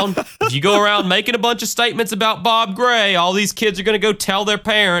down. If you go around making a bunch of statements about Bob Gray, all these kids are going to go tell their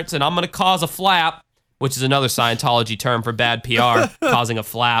parents, and I'm going to cause a flap, which is another Scientology term for bad PR, causing a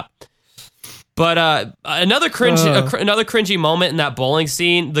flap. But another cringy moment in that bowling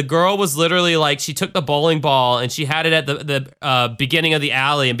scene. The girl was literally like, she took the bowling ball and she had it at the beginning of the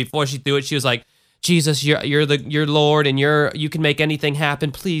alley, and before she threw it, she was like, Jesus, you're Lord, and you can make anything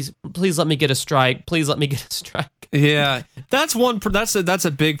happen. Please let me get a strike. Please let me get a strike. Yeah, that's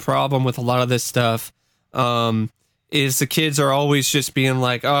a big problem with a lot of this stuff. Is the kids are always just being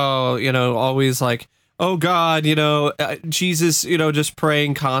like, always like, oh God, Jesus, just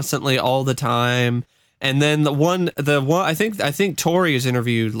praying constantly all the time. And then the one, I think Tori is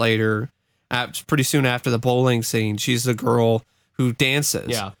interviewed later, pretty soon after the bowling scene. She's the girl who dances.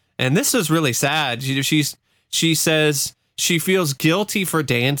 Yeah. And this is really sad. She says she feels guilty for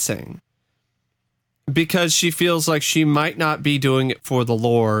dancing because she feels like she might not be doing it for the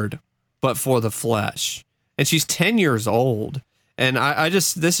Lord, but for the flesh. And she's 10 years old. And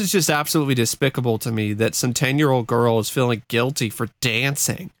this is just absolutely despicable to me that some 10-year-old girl is feeling guilty for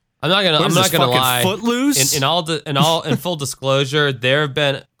dancing. I'm not gonna lie. Footloose? In full disclosure, there have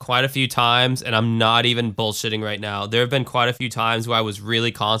been quite a few times, and I'm not even bullshitting right now. There have been quite a few times where I was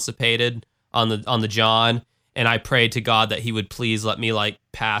really constipated on the John, and I prayed to God that He would please let me like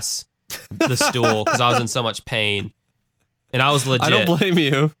pass the stool because I was in so much pain, and I was legit. I don't blame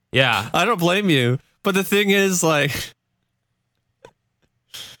you. Yeah, I don't blame you. But the thing is, like,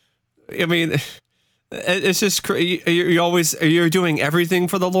 I mean, it's just you're doing everything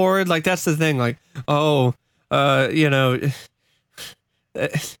for the Lord. Like, that's the thing. Like,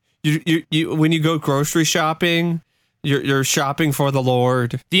 you when you go grocery shopping, you're shopping for the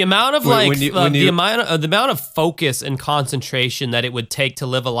Lord. The amount of the amount of focus and concentration that it would take to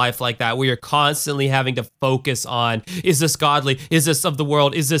live a life like that, where you're constantly having to focus on, is this godly? Is this of the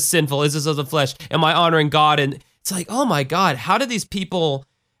world? Is this sinful? Is this of the flesh? Am I honoring God? And it's like, oh my God, how do these people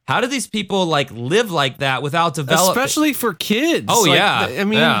like live like that without developing? Especially for kids. Oh, like, yeah. I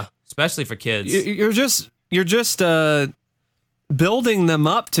mean, yeah, especially for kids. You're just building them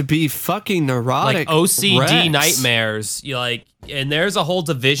up to be fucking neurotic, like OCD wrecks. nightmares. And there's a whole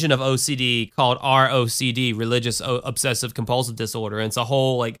division of OCD called ROCD, religious obsessive compulsive disorder. And it's a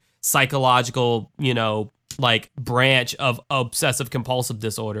whole like psychological, like branch of obsessive compulsive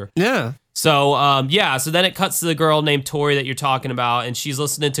disorder. Yeah. So, so then it cuts to the girl named Tori that you're talking about, and she's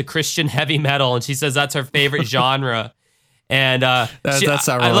listening to Christian heavy metal, and she says that's her favorite genre. And that's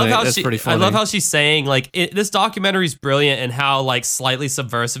ironic. That's pretty funny. I love how she's saying, like, this documentary is brilliant and how, like, slightly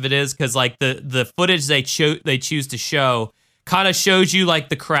subversive it is, because, like, the footage they choose to show kind of shows you, like,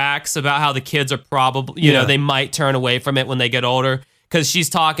 the cracks about how the kids are probably, they might turn away from it when they get older. Because she's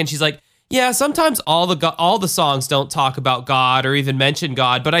talking, she's like, yeah, sometimes all the songs don't talk about God or even mention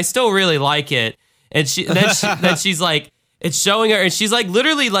God, but I still really like it. And then she's like, it's showing her, and she's like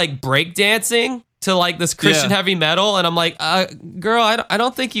literally like breakdancing to like this Christian heavy metal, and I'm like, girl, I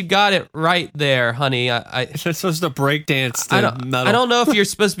don't think you got it right there, honey. You're supposed to breakdance to metal. I don't know if you're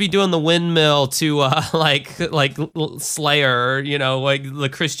supposed to be doing the windmill to like Slayer, or, like the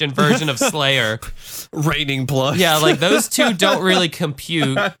Christian version of Slayer. Raining blood. Yeah, like those two don't really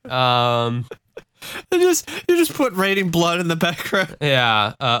compute. You just put Raining Blood in the background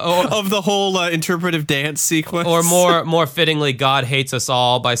Yeah. of the whole interpretive dance sequence. Or more fittingly, God Hates Us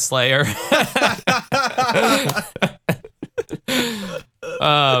All by Slayer.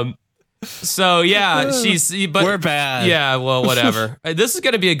 So yeah, but we're bad. Yeah, well, whatever. This is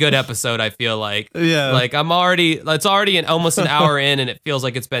gonna be a good episode. I feel like. Yeah. Like it's already almost an hour in, and it feels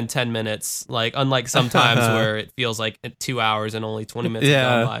like it's been 10 minutes. Like unlike sometimes where it feels like 2 hours and only 20 minutes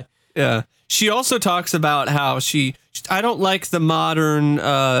have gone by. Yeah. She also talks about how I don't like the modern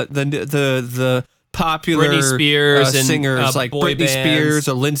the popular Britney Spears and singers like boy Britney bands. Spears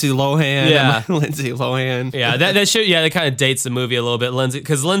or Lindsay Lohan. Yeah. Lindsay Lohan. Yeah, that kind of dates the movie a little bit,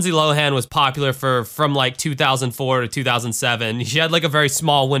 because Lindsay Lohan was popular from like 2004 to 2007. She had like a very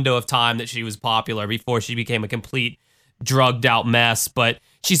small window of time that she was popular before she became a complete drugged out mess. But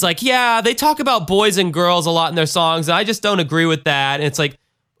she's like, yeah, they talk about boys and girls a lot in their songs, and I just don't agree with that. And it's like,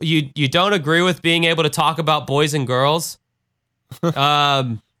 you don't agree with being able to talk about boys and girls?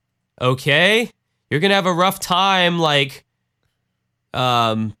 Okay. You're going to have a rough time, like,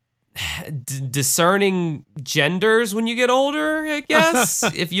 discerning genders when you get older, I guess.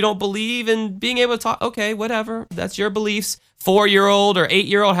 If you don't believe in being able to talk, okay, whatever. That's your beliefs. 4-year-old or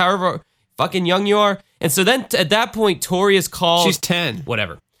 8-year-old, however fucking young you are. And so then at that point, Tori is called. She's 10.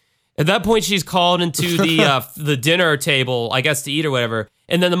 Whatever. At that point, she's called into the dinner table, I guess, to eat or whatever.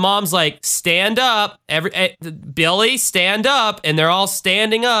 And then the mom's like, stand up, Billy, stand up. And they're all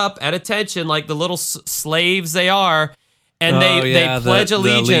standing up at attention like the little slaves they are. And they pledge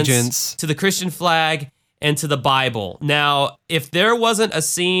allegiance to the Christian flag and to the Bible. Now, if there wasn't a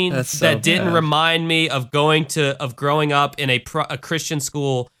scene that didn't remind me of growing up in a Christian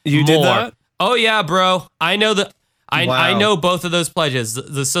school you did that? Oh, yeah, bro. I know that. I know both of those pledges.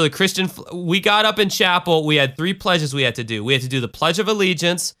 So the Christian, we got up in chapel. We had 3 pledges we had to do. We had to do the Pledge of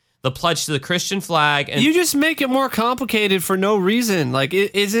Allegiance, the pledge to the Christian flag, and you just make it more complicated for no reason. Like,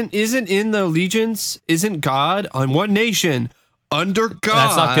 it isn't in the allegiance, isn't God on one nation under God?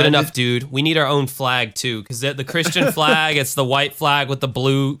 That's not good enough, dude. We need our own flag too, because the Christian flag, it's the white flag with the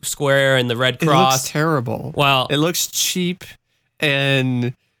blue square and the red cross. It looks terrible. Well, it looks cheap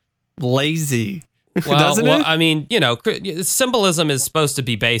and lazy. Well, I mean, symbolism is supposed to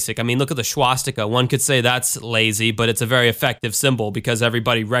be basic. I mean, look at the swastika. One could say that's lazy, but it's a very effective symbol because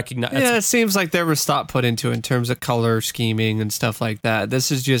everybody recognizes. Yeah, it seems like there was thought put into it in terms of color scheming and stuff like that.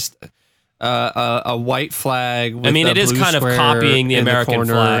 This is just a white flag. With it is kind of copying the American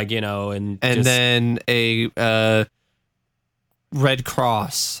flag, and then a red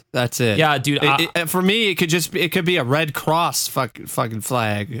cross. That's it. Yeah, dude. For me, it could be a red cross fucking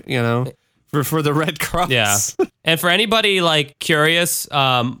flag. For the Red Cross. Yeah. And for anybody like curious,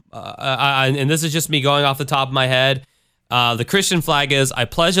 and this is just me going off the top of my head, the Christian flag is, I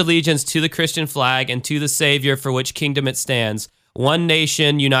pledge allegiance to the Christian flag and to the Savior for which kingdom it stands, one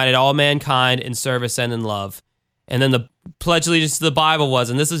nation, united all mankind in service and in love. And then the pledge allegiance to the Bible was,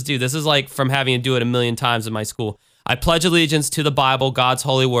 and this is like from having to do it a million times in my school. I pledge allegiance to the Bible, God's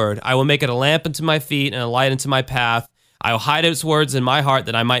holy word. I will make it a lamp unto my feet and a light unto my path. I will hide its words in my heart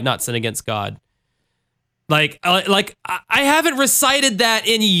that I might not sin against God. Like I haven't recited that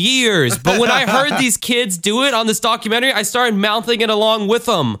in years, but when I heard these kids do it on this documentary, I started mouthing it along with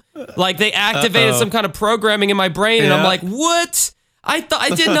them. Like they activated some kind of programming in my brain, and I'm like, what? I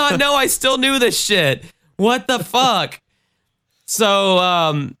did not know I still knew this shit. What the fuck?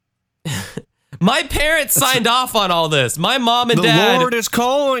 So, my parents signed off on all this. My mom and dad. The Lord is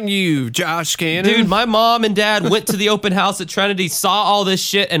calling you, Josh Cannon. Dude, my mom and dad went to the open house at Trinity, saw all this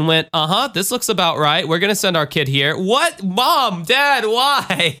shit, and went, this looks about right. We're going to send our kid here. What? Mom, Dad,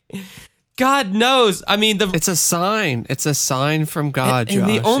 why? God knows. I mean, it's a sign. It's a sign from God, and Josh.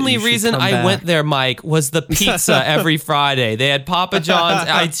 The only reason I went there, Mike, was the pizza every Friday. They had Papa John's.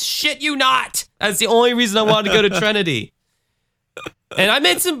 I shit you not. That's the only reason I wanted to go to Trinity. And I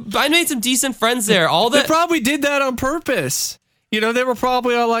made some decent friends there. They probably did that on purpose. They were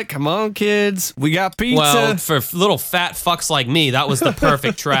probably all like, "Come on, kids, we got pizza." Well, for little fat fucks like me, that was the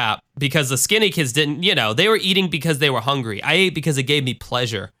perfect trap, because the skinny kids didn't. They were eating because they were hungry. I ate because it gave me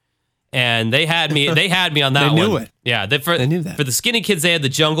pleasure, and they had me. They had me on that. They knew it. Yeah, they knew that. For the skinny kids, they had the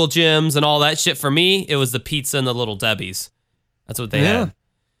jungle gyms and all that shit. For me, it was the pizza and the Little Debbie's. That's what they had.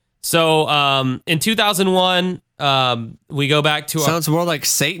 So, in 2001. We go back to sounds more like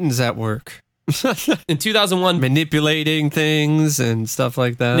Satan's at work. In 2001, manipulating things and stuff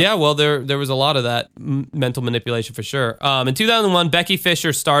like that. Yeah, well, there was a lot of that mental manipulation for sure. In 2001, Becky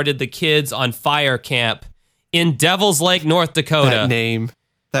Fisher started the Kids on Fire camp in Devil's Lake, North Dakota. That name.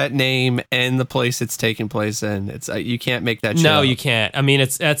 that name and the place it's taking place in. It's you can't make that shit No, up. you can't. I mean,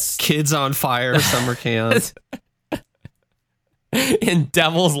 that's Kids on Fire summer camp. in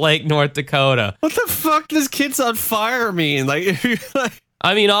Devil's Lake, North Dakota. What the fuck does Kids on Fire mean? Like,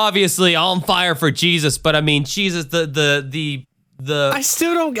 I mean, obviously, on fire for Jesus, but I mean, Jesus, the I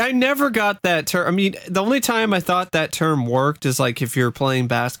still don't. I never got that term. I mean, the only time I thought that term worked is like if you're playing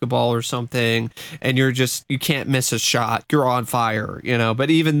basketball or something, and you can't miss a shot. You're on fire, you know.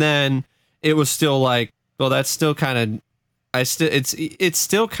 But even then, it was still like, well, that's still kind of. It's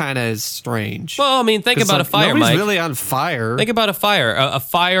still kind of strange. Well, I mean, think about a fire, nobody's Mike. really on fire. Think about a fire. A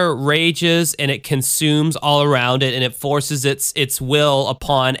fire rages and it consumes all around it, and it forces its will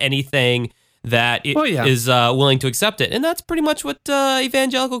upon anything that it is willing to accept it. And that's pretty much what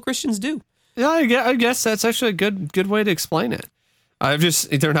evangelical Christians do. Yeah, I guess that's actually a good way to explain it.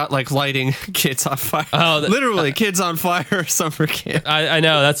 They're not like lighting kids on fire. Oh, literally, kids on fire summer camp. I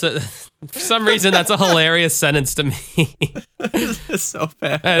know for some reason that's a hilarious sentence to me. It's so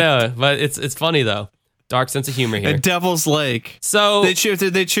bad. I know, but it's funny though. Dark sense of humor here. At Devil's Lake. So did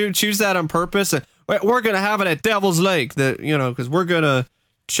they choose that on purpose? We're gonna have it at Devil's Lake. Because we're gonna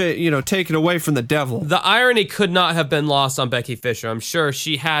take it away from the devil. The irony could not have been lost on Becky Fisher. I'm sure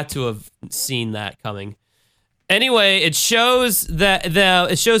she had to have seen that coming. Anyway, it shows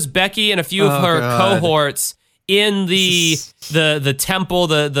it shows Becky and a few of her cohorts in the temple,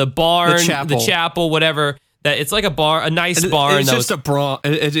 the barn, the chapel, whatever. That it's like a barn, a nice barn. It's just a brawn.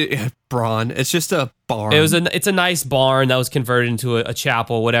 It's just a barn. It's a nice barn that was converted into a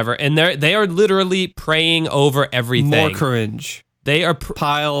chapel, whatever. And they are literally praying over everything. More cringe. They are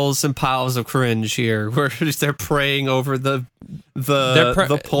piles and piles of cringe here. Where they're praying over the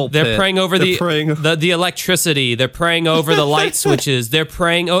pulpit. They're praying over the electricity. They're praying over the light switches. They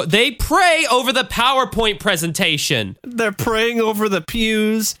pray over the PowerPoint presentation. They're praying over the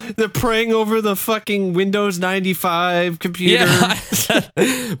pews. They're praying over the fucking Windows 95 computer.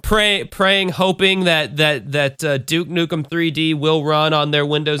 Yeah. praying, hoping that Duke Nukem 3D will run on their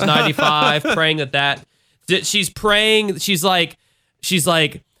Windows 95. Praying that she's praying. She's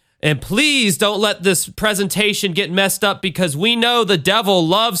like, and please don't let this presentation get messed up because we know the devil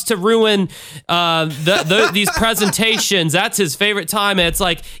loves to ruin these presentations. That's his favorite time. And it's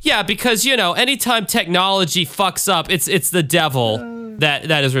like, yeah, because, anytime technology fucks up, it's the devil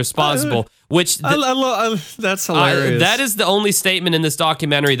that is responsible. Which that's hilarious. That is the only statement in this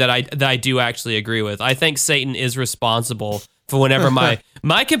documentary that I do actually agree with. I think Satan is responsible for whenever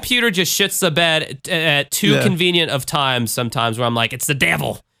my computer just shits the bed at too convenient of times sometimes where I'm like, it's the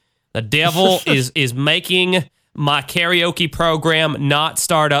devil. The devil is making my karaoke program not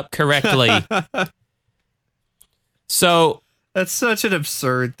start up correctly. So that's such an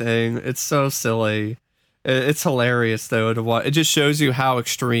absurd thing. It's so silly. It's hilarious though to watch. It just shows you how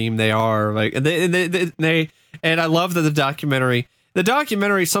extreme they are. Like and I love that the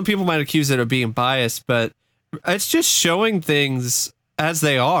documentary. Some people might accuse it of being biased, but it's just showing things as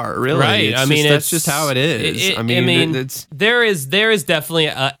they are, really. Right. That's just how it is. There is definitely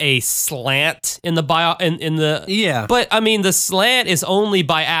a slant in the bio in the yeah. But the slant is only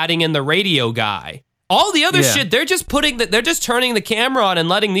by adding in the radio guy. All the other shit, they're just turning the camera on and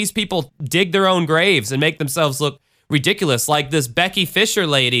letting these people dig their own graves and make themselves look ridiculous. Like this Becky Fisher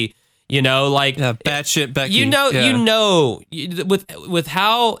lady, batshit Becky. With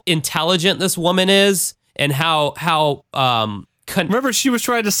how intelligent this woman is. And how remember she was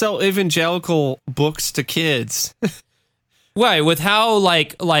trying to sell evangelical books to kids. Right, with how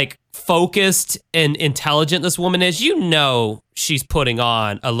like focused and intelligent this woman is, she's putting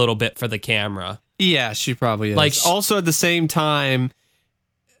on a little bit for the camera. Yeah, she probably is. Also at the same time,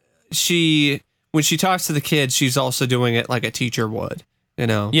 when she talks to the kids, she's also doing it like a teacher would.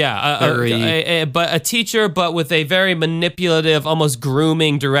 Yeah, but a teacher, but with a very manipulative, almost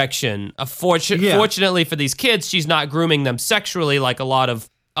grooming direction. Fortunately for these kids, she's not grooming them sexually like a lot of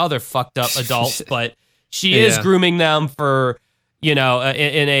other fucked up adults, but she is grooming them for, in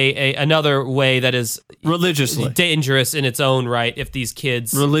another way that is religiously dangerous in its own right. If these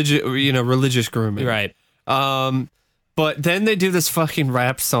kids religious grooming, right? But then they do this fucking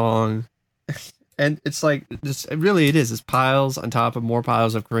rap song. And it's like, it is. It's piles on top of more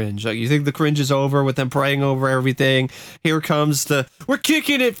piles of cringe. Like, you think the cringe is over with them praying over everything. Here comes we're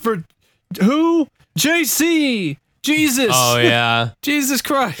kicking it for who? JC! Jesus! Oh, yeah. Jesus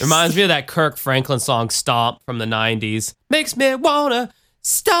Christ. Reminds me of that Kirk Franklin song, Stomp, from the 90s. Makes me wanna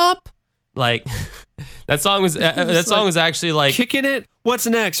stomp. Like, that song was actually like... Kicking it? What's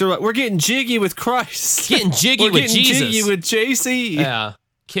next? We're getting jiggy with Christ. Getting jiggy with Jesus. Jiggy with JC. Yeah.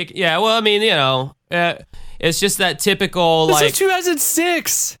 Well, It's just that typical This like is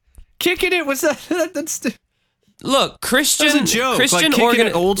 2006. Kicking it was that's look, Christian a joke. Christian Like kicking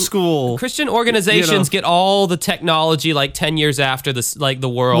it old school. Christian organizations get all the technology like 10 years after this, like the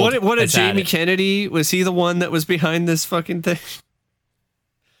world. What did has had Jamie it. Kennedy, was he the one that was behind this fucking thing?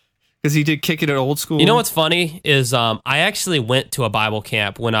 Because he did kick it at old school. You know what's funny is I actually went to a Bible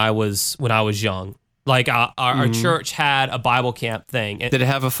camp when I was young. Like our church had a Bible camp thing. Did it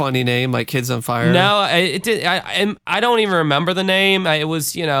have a funny name like Kids on Fire? No, it did. I don't even remember the name. It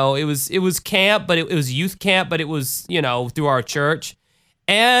was it was camp, but it was youth camp, but it was through our church.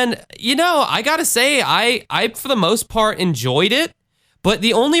 And I gotta say I for the most part enjoyed it. But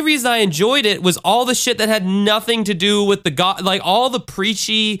the only reason I enjoyed it was all the shit that had nothing to do with the God, like all the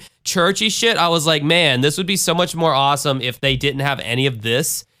preachy, churchy shit. I was like, man, this would be so much more awesome if they didn't have any of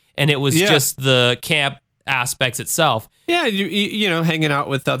this and it was just the camp aspects itself. Yeah, you know, hanging out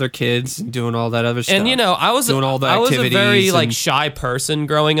with other kids and doing all that other stuff. And I was doing all the I was a very activities like and- shy person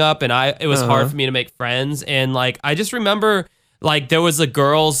growing up, and it was hard for me to make friends. And like I just remember like there was a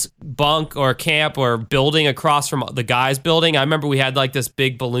girls' bunk or camp or building across from the guys' building. I remember we had like this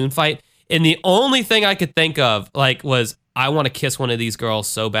big balloon fight, and the only thing I could think of like was I want to kiss one of these girls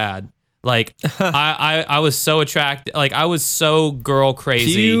so bad. Like I was so attracted, like I was so girl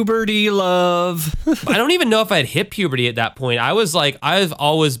crazy. Puberty love. I don't even know if I had hit puberty at that point. I was like, I've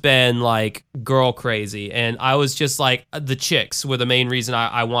always been like girl crazy, and I was just like the chicks were the main reason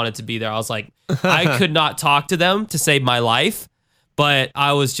I wanted to be there. I was like, I could not talk to them to save my life, but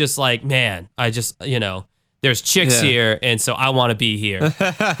I was just like, man, I just there's chicks here, and so I want to be here.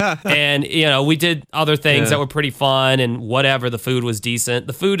 And we did other things that were pretty fun and whatever. The food was decent.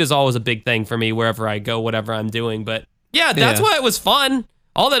 The food is always a big thing for me wherever I go, whatever I'm doing. But yeah, that's why it was fun.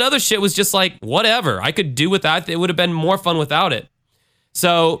 All that other shit was just like whatever. I could do without. It would have been more fun without it.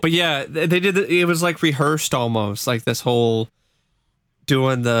 So, But yeah, they did. It was like rehearsed almost, like this whole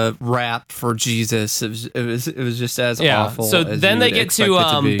doing the rap for Jesus. It was just as awful. So as then you they would get expect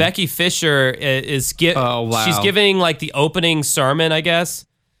to it be. Becky Fisher Oh, wow. she's giving like the opening sermon, I guess.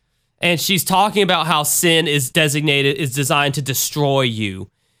 And she's talking about how sin is designed to destroy you.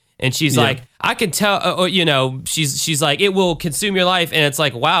 And she's like, I can tell, she's like, it will consume your life. And it's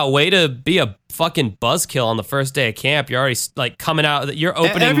like, wow, way to be a fucking buzzkill on the first day of camp. You're already like coming out, you're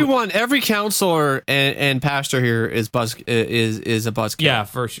opening. Every counselor and pastor here is a buzzkill. Yeah,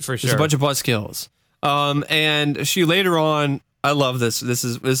 for sure. There's a bunch of buzzkills. And she later on, I love this. This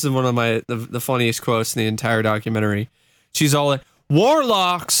is one of the funniest quotes in the entire documentary. She's all like,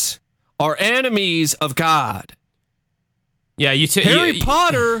 warlocks are enemies of God. Yeah, Harry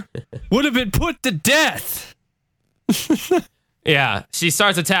Potter would have been put to death. Yeah, she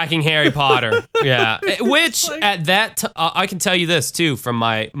starts attacking Harry Potter. Yeah, which at that I can tell you this too from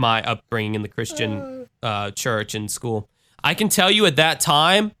my upbringing in the Christian church and school. I can tell you at that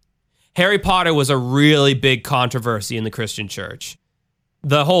time, Harry Potter was a really big controversy in the Christian church.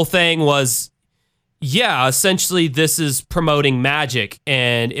 The whole thing was, essentially this is promoting magic,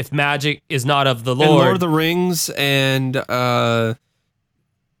 and if magic is not of the Lord. And Lord of the Rings and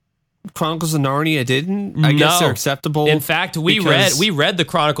Chronicles of Narnia didn't. I guess they're acceptable. In fact, we read the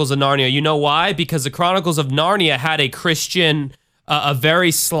Chronicles of Narnia. You know why? Because the Chronicles of Narnia had a Christian, a very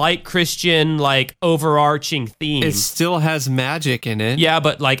slight Christian, like overarching theme. It still has magic in it. Yeah,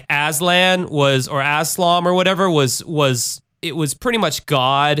 but like Aslan or Aslam or whatever was it was pretty much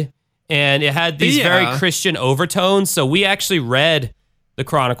God, and it had these very Christian overtones. So we actually read the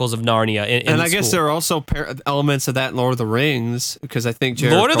Chronicles of Narnia in I guess school. there are also elements of that in Lord of the Rings, because I think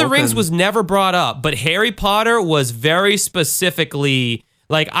Jared Lord of the Tolkien- Rings was never brought up, but Harry Potter was very specifically,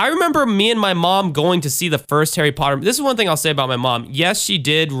 like, I remember me and my mom going to see the first Harry Potter. This is one thing I'll say about my mom. Yes, she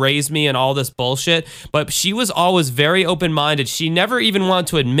did raise me and all this bullshit, but she was always very open-minded. She never even wanted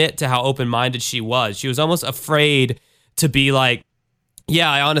to admit to how open-minded she was. She was almost afraid to be like, yeah,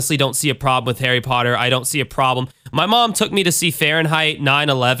 I honestly don't see a problem with Harry Potter. I don't see a problem. My mom took me to see Fahrenheit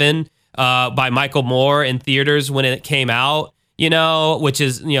 9/11 by Michael Moore in theaters when it came out, which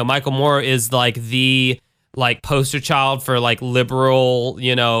is, Michael Moore is like the poster child for like liberal,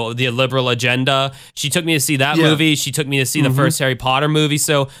 the liberal agenda. She took me to see that movie. She took me to see the first Harry Potter movie.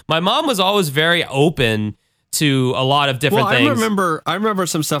 So my mom was always very open to a lot of different things. I remember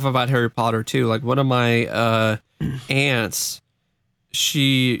some stuff about Harry Potter too. Like one of my aunts,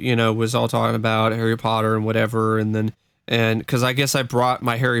 she, was all talking about Harry Potter and whatever, and because I guess I brought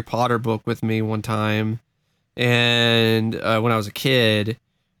my Harry Potter book with me one time, and when I was a kid,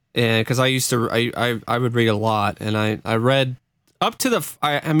 and because I used to, I would read a lot, and I read up to the.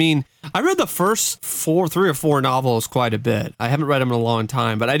 I mean, I read the first 3 or 4 novels quite a bit. I haven't read them in a long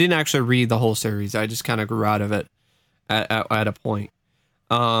time, but I didn't actually read the whole series. I just kind of grew out of it at a point.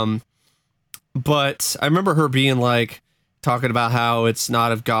 But I remember her being like talking about how it's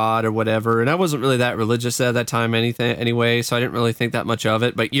not of God or whatever, and I wasn't really that religious at that time anyway, so I didn't really think that much of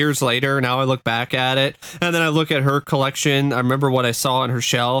it. But years later, now I look back at it, and then I look at her collection. I remember what I saw on her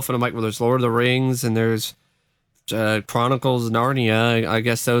shelf, and I'm like, well, there's Lord of the Rings, and there's Chronicles of Narnia. I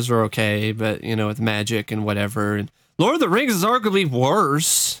guess those are okay, but with magic and whatever. And Lord of the Rings is arguably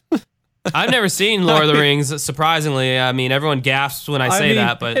worse. I've never seen Lord of the Rings, surprisingly. I mean, everyone gasps when I say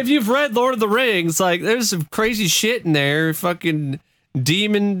that, but if you've read Lord of the Rings, like, there's some crazy shit in there. Fucking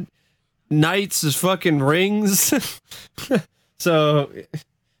demon knights is fucking rings. So,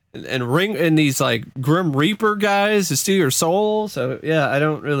 and these like Grim Reaper guys to steal your soul. So yeah, I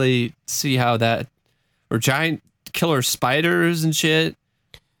don't really see how that, or giant killer spiders and shit.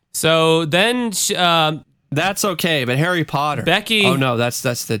 So then, that's okay, but Harry Potter. Becky. Oh no, that's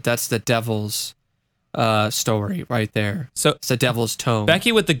the devil's story right there. So it's the devil's tome.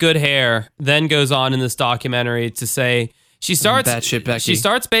 Becky with the good hair then goes on in this documentary to say she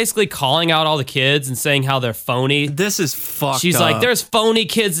starts basically calling out all the kids and saying how they're phony. This is fucked She's up. like, there's phony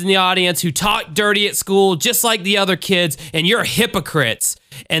kids in the audience who talk dirty at school just like the other kids, and you're hypocrites.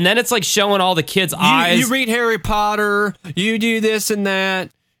 And then it's like showing all the kids' eyes. You read Harry Potter, you do this and that,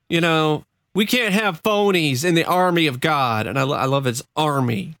 we can't have phonies in the army of God. And I love his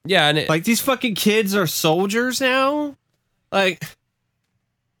army. Yeah. And like, these fucking kids are soldiers now? Like...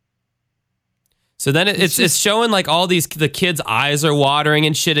 So then it's showing like all the kids' eyes are watering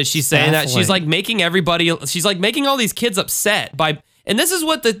and shit as she's saying that. She's like making all these kids upset by... And this is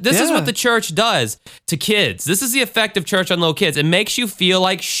what the church does to kids. This is the effect of church on little kids. It makes you feel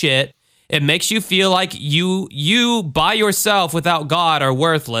like shit. It makes you feel like you by yourself without God are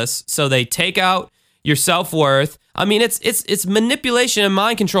worthless. So they take out your self-worth. I mean, it's manipulation and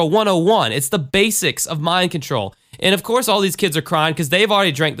mind control 101. It's the basics of mind control. And of course, all these kids are crying because they've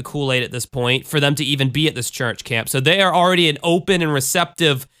already drank the Kool-Aid at this point for them to even be at this church camp. So they are already an open and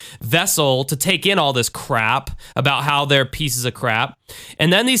receptive vessel to take in all this crap about how they're pieces of crap.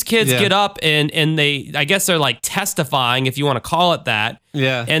 And then these kids get up and they, I guess they're like testifying, if you want to call it that.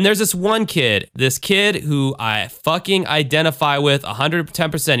 Yeah. And there's this kid who I fucking identify with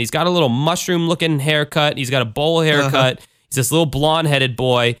 110%. He's got a little mushroom-looking haircut. He's got a bowl haircut. He's this little blonde-headed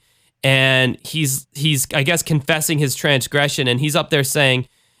boy. And he's I guess confessing his transgression, and he's up there saying,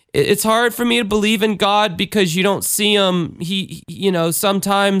 it's hard for me to believe in God because you don't see him.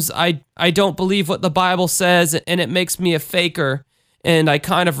 Sometimes I don't believe what the Bible says, and it makes me a faker, and I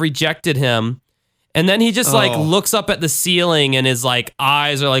kind of rejected him. And then he just like looks up at the ceiling, and his like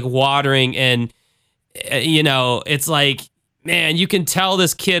eyes are like watering, and it's like, man, you can tell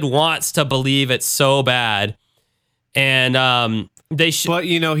this kid wants to believe it so bad. And but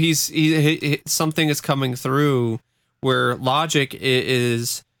he something is coming through where logic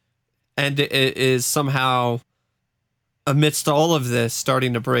is somehow amidst all of this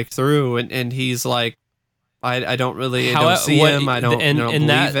starting to break through, and he's like, I don't see him. I don't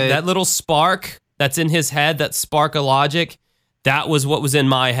believe it. That little spark that's in his head, that spark of logic, that was what was in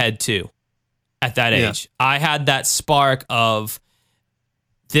my head too. At that age, I had that spark of,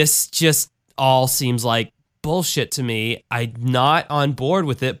 this just all seems like bullshit to me. I'm not on board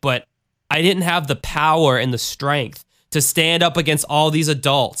with it, but I didn't have the power and the strength to stand up against all these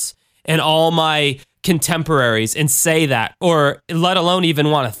adults and all my contemporaries and say that, or let alone even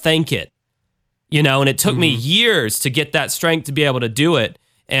want to think it, and it took me years to get that strength to be able to do it.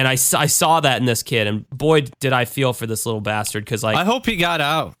 And I saw that in this kid, and boy, did I feel for this little bastard, because like, I hope he got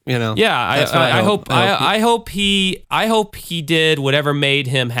out. Yeah, I hope he did whatever made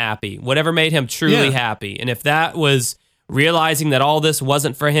him happy, whatever made him truly happy. And if that was realizing that all this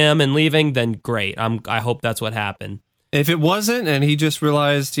wasn't for him and leaving, then great. I hope that's what happened. If it wasn't, and he just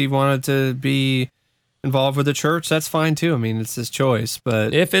realized he wanted to be involved with the church, that's fine too. I mean, it's his choice,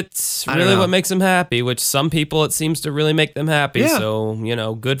 but if it's really what makes him happy, which some people it seems to really make them happy, so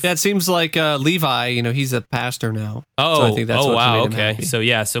good. That seems like Levi. He's a pastor now. Oh, so I think that's wow, made him okay.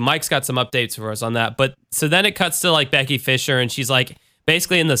 happy. So Mike's got some updates for us on that. But so then it cuts to like Becky Fisher, and she's like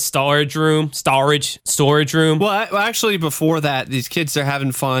basically in the storage room. Well, actually, before that, these kids are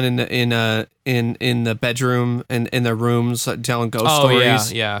having fun in the bedroom and in their rooms, telling ghost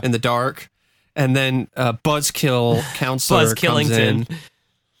stories in the dark. And then Buzzkill counselor Buzz comes in. Killington.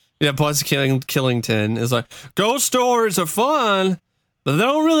 Yeah, Buzz Killington is like, ghost stories are fun, but they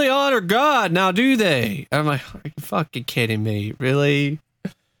don't really honor God, now do they? And I'm like, are you fucking kidding me? Really?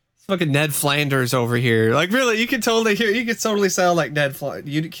 It's fucking Ned Flanders over here. Like, really, you can totally hear. You can totally sound like Ned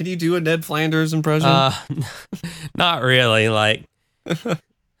Flanders. Can you do a Ned Flanders impression? Not really. Like,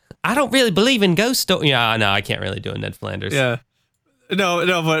 I don't really believe in ghost stories. Yeah, no, I can't really do a Ned Flanders. Yeah.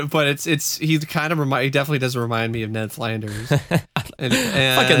 No, but it's he kind of he definitely does remind me of Ned Flanders. And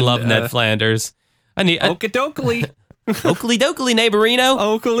fucking love Ned Flanders. Okie dokley. Oakley dokley, neighborino.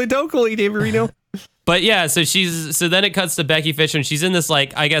 Oakley dokley, neighborino. But yeah, so then it cuts to Becky Fisher, and she's in this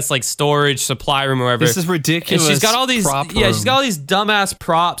like, I guess, like storage supply room or whatever. This is ridiculous. And she's got all these she's got all these dumbass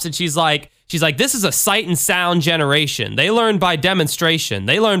props, and she's like, this is a sight and sound generation. They learn by demonstration.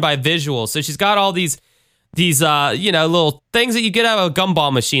 They learn by visual. So she's got all these little things that you get out of a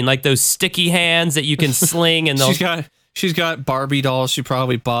gumball machine, like those sticky hands that you can sling, and she's got Barbie dolls she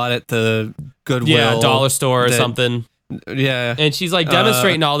probably bought at the Goodwill dollar store or something. Yeah. And she's like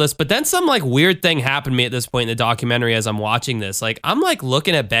demonstrating all this, but then some like weird thing happened to me at this point in the documentary as I'm watching this. Like, I'm like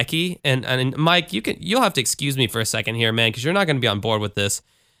looking at Becky, and Mike, you'll have to excuse me for a second here, man, because you're not going to be on board with this.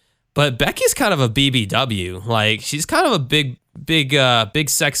 But Becky's kind of a BBW. Like, she's kind of a big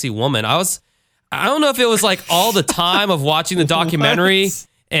sexy woman. I don't know if it was like all the time of watching the documentary,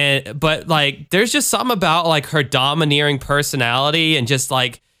 but like there's just something about like her domineering personality and just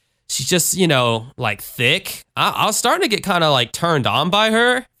like, she's just, like thick. I was starting to get kind of like turned on by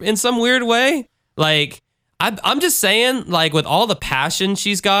her in some weird way. Like, I'm just saying, like, with all the passion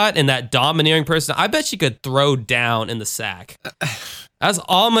she's got and that domineering person, I bet she could throw down in the sack. That's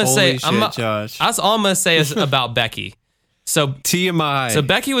all I'm going to say. Josh. That's all I'm going to say is about Becky. So TMI. So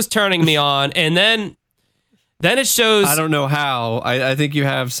Becky was turning me on, and then it shows. I don't know how. I think you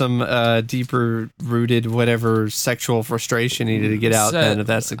have some deeper rooted whatever sexual frustration needed to get out. Then, if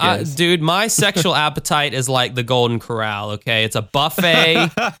that's the case, dude, my sexual appetite is like the Golden Corral. Okay, it's a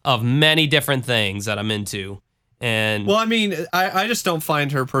buffet of many different things that I'm into. And well, I mean, I just don't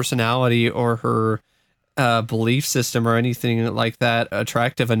find her personality or her belief system or anything like that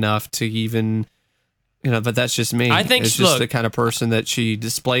attractive enough to even. But that's just me. I think it's just the kind of person that she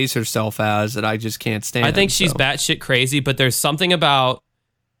displays herself as that I just can't stand. I think she's batshit crazy, but there's something about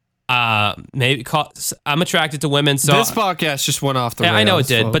I'm attracted to women. So this podcast just went off the rails. I know it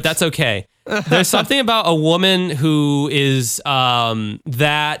did, folks. but that's okay. There's something about a woman who is I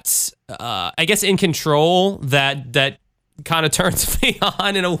guess in control that kind of turns me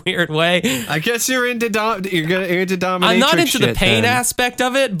on in a weird way. I guess you're into dominatrix. I'm not into the pain then. aspect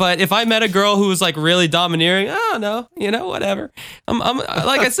of it, but if I met a girl who was like really domineering, I don't know, whatever. I'm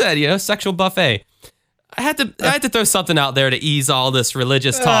like I said, sexual buffet. I had to throw something out there to ease all this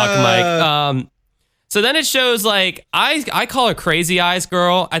religious talk, Mike. So then it shows like I call her Crazy Eyes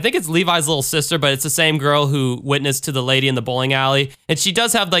girl. I think it's Levi's little sister, but it's the same girl who witnessed to the lady in the bowling alley. And she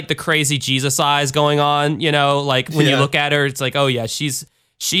does have like the crazy Jesus eyes going on, like when you look at her, it's like, oh yeah, she's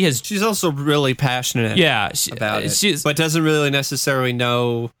also really passionate about it, but doesn't really necessarily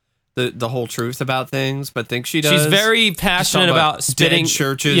know the whole truth about things, but thinks she does. She's very passionate about spitting dead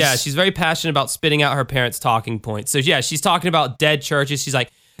churches. Yeah, she's very passionate about spitting out her parents' talking points. So yeah, she's talking about dead churches. She's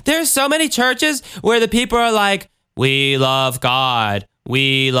like, there's so many churches where the people are like, we love God.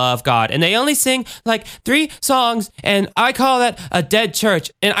 We love God. And they only sing like 3 songs, and I call that a dead church.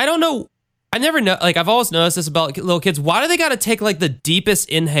 And I don't know. I never know. Like, I've always noticed this about little kids. Why do they got to take like the deepest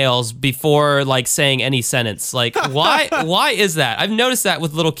inhales before like saying any sentence? Like, why is that? I've noticed that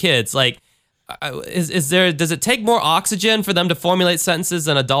with little kids. Like, does it take more oxygen for them to formulate sentences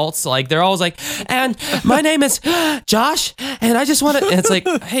than adults? Like, they're always like, and my name is Josh, and I just want to, and it's like,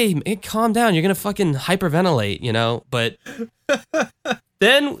 hey, calm down, you're gonna fucking hyperventilate, but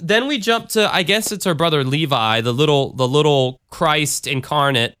then we jump to, I guess it's her brother Levi, the little Christ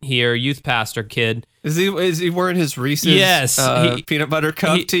incarnate here, youth pastor kid. Is he wearing his Reese's peanut butter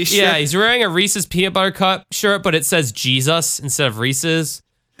cup t-shirt? Yeah, he's wearing a Reese's peanut butter cup shirt, but it says Jesus instead of Reese's.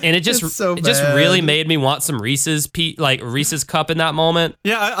 And it just really made me want some Reese's cup in that moment.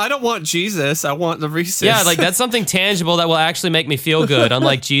 Yeah, I don't want Jesus. I want the Reese's. Yeah, like that's something tangible that will actually make me feel good,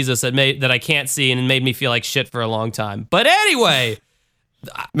 unlike Jesus that I can't see and made me feel like shit for a long time. But anyway,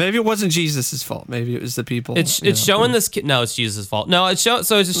 maybe it wasn't Jesus' fault. Maybe it was the people. It's showing this kid. No, it's Jesus' fault. No, it's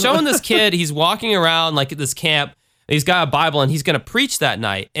showing this kid. He's walking around like at this camp. He's got a Bible and he's going to preach that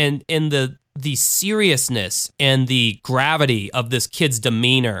night. And in the seriousness and the gravity of this kid's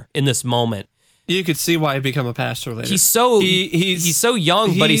demeanor in this moment, you could see why he became a pastor later. He's so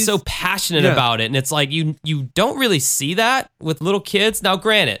young, but he's so passionate about it, and it's like you don't really see that with little kids. Now,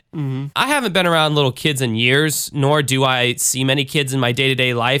 granted, I haven't been around little kids in years, nor do I see many kids in my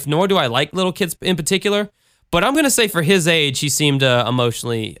day-to-day life, nor do I like little kids in particular. But I'm gonna say for his age, he seemed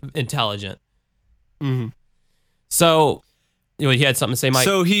emotionally intelligent. Mm-hmm. So he had something to say, Mike.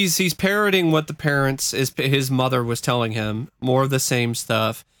 So he's parroting what his mother was telling him, more of the same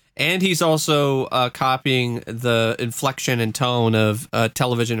stuff, and he's also copying the inflection and tone of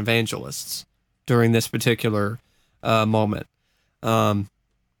television evangelists during this particular moment. The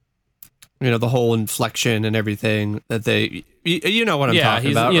whole inflection and everything that you know what I'm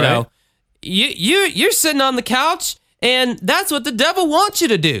talking about, you right? know, you're sitting on the couch, and that's what the devil wants you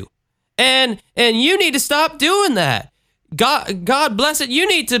to do, and you need to stop doing that. God bless it. You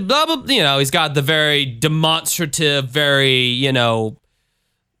need to blah blah. He's got the very demonstrative, very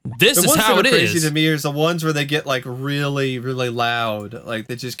this the is ones how that it are crazy is. to me is the ones where they get like really, really loud, like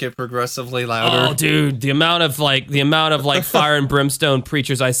they just get progressively louder. Oh, dude, the amount of fire and brimstone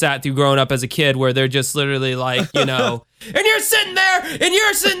preachers I sat through growing up as a kid, where they're just literally like, and you're sitting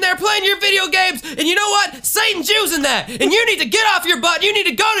there playing your video games, and you know what? Satan's using that, and you need to get off your butt. You need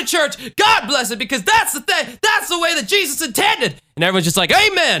to go to church. God bless it, because that's the thing. That's the way that Jesus intended. And everyone's just like,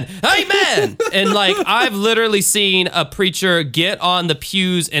 amen, amen. And like, I've literally seen a preacher get on the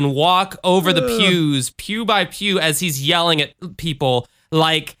pews and walk over the pews, pew by pew, as he's yelling at people,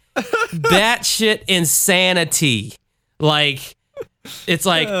 like batshit insanity. Like, it's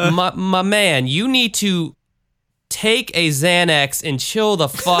like, my man, you need to take a Xanax and chill the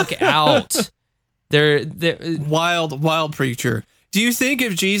fuck out. They're Wild preacher. Do you think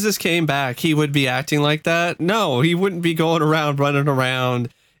if Jesus came back, he would be acting like that? No, he wouldn't be going around, running around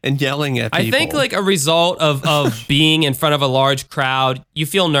and yelling at people. I think like a result of being in front of a large crowd, you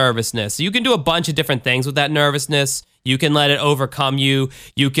feel nervousness. You can do a bunch of different things with that nervousness. You can let it overcome you.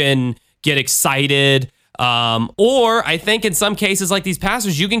 You can get excited. Or I think in some cases like these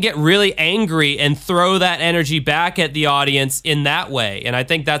pastors, you can get really angry and throw that energy back at the audience in that way. And I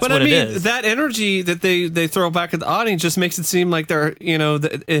think that's what it is. That energy that they throw back at the audience just makes it seem like they're,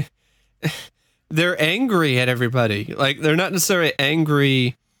 they're angry at everybody. Like they're not necessarily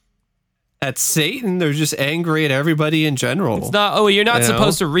angry at Satan. They're just angry at everybody in general. It's not, you're not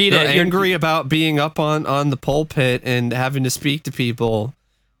supposed to read they're it. You're angry about being up on the pulpit and having to speak to people.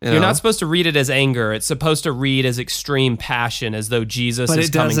 You're not supposed to read it as anger. It's supposed to read as extreme passion, as though Jesus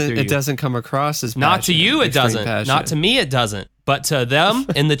is coming through you. It doesn't come across as passion. Not to you, it doesn't. Passion. Not to me, it doesn't. But to them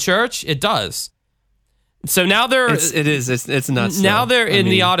in the church, it does. So now they're it's nuts. Now they're in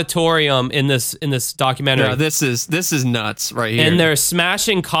the auditorium in this documentary. Yeah, this is nuts right here. And they're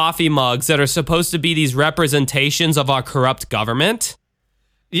smashing coffee mugs that are supposed to be these representations of our corrupt government.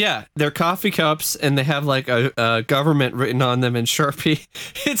 Yeah, they're coffee cups, and they have like a government written on them in Sharpie.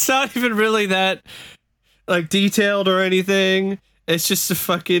 It's not even really that like detailed or anything. It's just a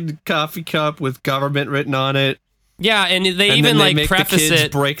fucking coffee cup with government written on it. Yeah, and they even like make preface the kids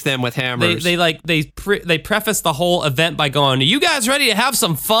it. Break them with hammers. They preface the whole event by going, "Are you guys ready to have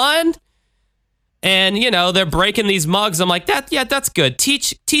some fun?" And they're breaking these mugs. I'm like, that's good.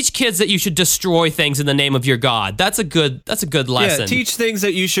 Teach kids that you should destroy things in the name of your God. That's a good lesson. Yeah, teach things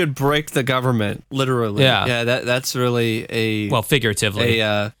that you should break the government, literally. Yeah. That's really figuratively.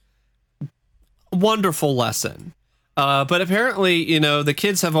 A wonderful lesson. But apparently, the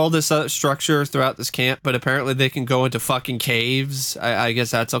kids have all this structure throughout this camp, but apparently they can go into fucking caves. I guess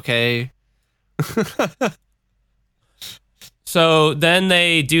that's okay. So then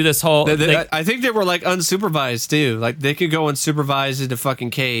they do this whole... I think they were like unsupervised too. Like they could go unsupervised into fucking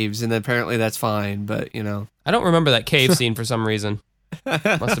caves, and then apparently that's fine. But I don't remember that cave scene for some reason. Must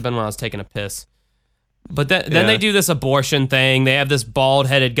have been when I was taking a piss. But then they do this abortion thing. They have this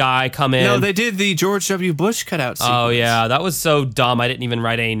bald-headed guy come in. No, they did the George W. Bush cutout sequence. Oh yeah, that was so dumb. I didn't even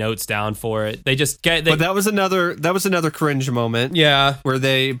write any notes down for it. They just get. But that was another cringe moment. Yeah,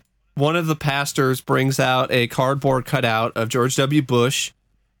 where one of the pastors brings out a cardboard cutout of George W. Bush,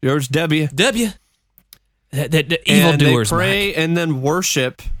 George W. The evildoers. They pray and then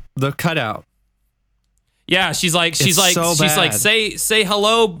worship the cutout. Yeah, she's like, say hello,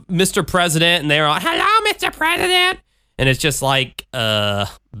 Mr. President, and they're like, hello, Mr. President, and it's just like,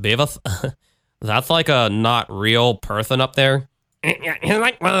 Beavis, that's like a not real person up there,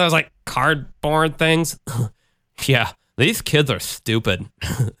 like one of those like cardboard things. Yeah, these kids are stupid.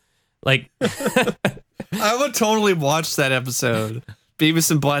 Like, I would totally watch that episode.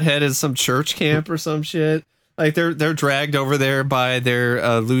 Beavis and Butthead in some church camp or some shit. Like they're dragged over there by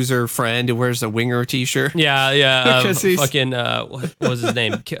their loser friend who wears a Winger t-shirt. Yeah. Fucking what was his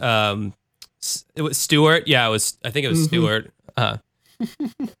name? It was Stewart. Yeah, I think it was Stewart.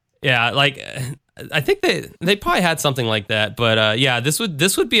 Yeah, like I think they probably had something like that. But yeah, this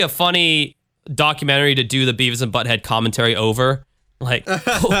would be a funny documentary to do the Beavis and Butthead commentary over. Like,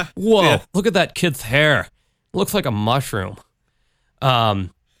 whoa, yeah. Look at that kid's hair. It looks like a mushroom.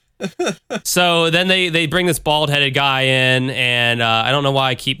 So then they bring this bald-headed guy in, and I don't know why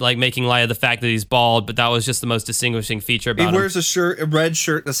I keep like making light of the fact that he's bald, but that was just the most distinguishing feature about him. He wears a red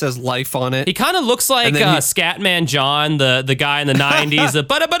shirt that says "Life" on it. He kind of looks like Scatman John, the guy in the '90s.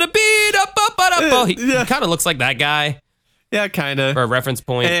 He kind of looks like that guy. Yeah, kind of. For a reference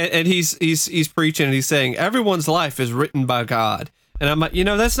point. And he's preaching and he's saying everyone's life is written by God. And I'm like,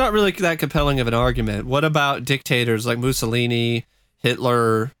 that's not really that compelling of an argument. What about dictators like Mussolini,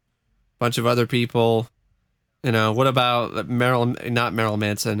 Hitler, bunch of other people? What about not Marilyn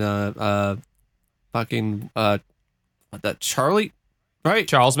Manson, that Charlie, right?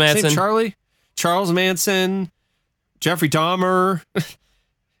 Charles Manson. Charles Manson, Jeffrey Dahmer.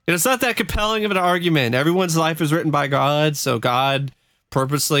 It's not that compelling of an argument. Everyone's life is written by God, so God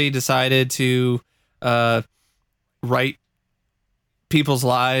purposely decided to write people's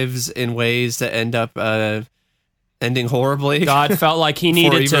lives in ways that end up ending horribly. God felt like he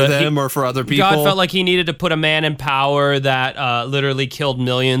needed for them or for other people. God felt like he needed to put a man in power that literally killed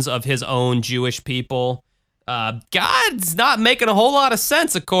millions of his own Jewish people. God's not making a whole lot of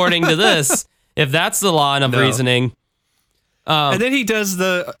sense according to this, if that's the line of reasoning. And then he does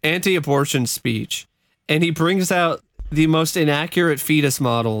the anti-abortion speech, and he brings out the most inaccurate fetus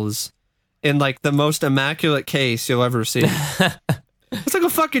models in like the most immaculate case you'll ever see. It's like a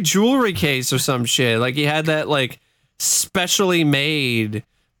fucking jewelry case or some shit. Like he had that like specially made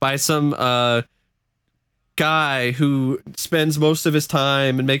by some guy who spends most of his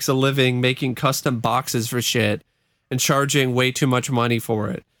time and makes a living making custom boxes for shit and charging way too much money for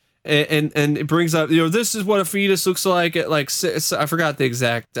it. And it brings up, this is what a fetus looks like at like, I forgot the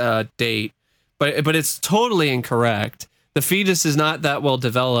exact date, but it's totally incorrect. The fetus is not that well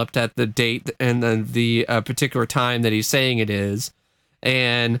developed at the date and the particular time that he's saying it is.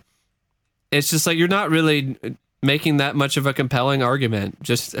 And it's just like, you're not really making that much of a compelling argument.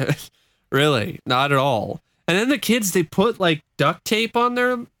 Just really not at all. And then the kids, they put like duct tape on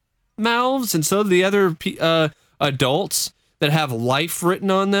their mouths. And so do the other adults that have life written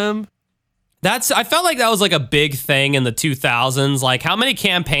on them. I felt like that was like a big thing in the 2000s. Like, how many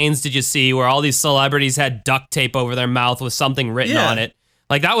campaigns did you see where all these celebrities had duct tape over their mouth with something written on it?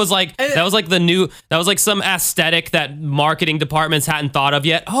 Like that was like some aesthetic that marketing departments hadn't thought of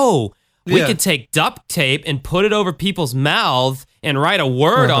yet. Oh, we could take duct tape and put it over people's mouths and write a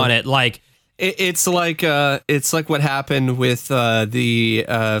word on it. Like it's like what happened with the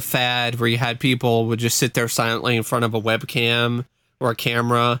fad where you had people would just sit there silently in front of a webcam or a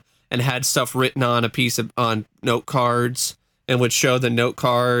camera and had stuff written on on note cards and would show the note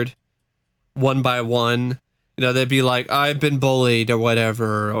card one by one. They'd be like, I've been bullied or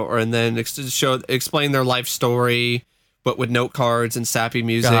whatever, and then explain their life story, but with note cards and sappy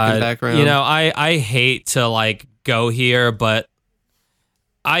music in the background. I hate to like go here, but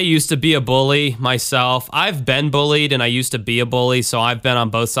I used to be a bully myself. I've been bullied and I used to be a bully, so I've been on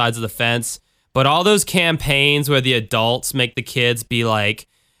both sides of the fence. But all those campaigns where the adults make the kids be like,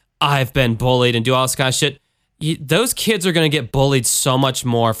 I've been bullied and do all this kind of shit, those kids are going to get bullied so much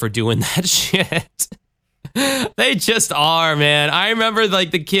more for doing that shit. They just are, man. I remember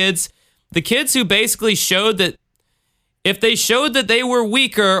like the kids who basically showed that if they showed that they were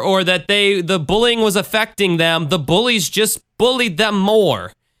weaker or that the bullying was affecting them, the bullies just bullied them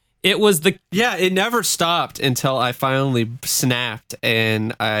more. It never stopped until I finally snapped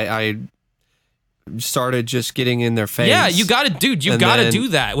and I started just getting in their face. Yeah, you gotta do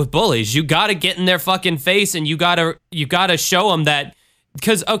that with bullies. You gotta get in their fucking face and you gotta show them that.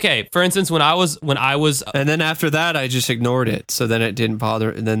 Because, okay, for instance, when I was, and then after that, I just ignored it. So then it didn't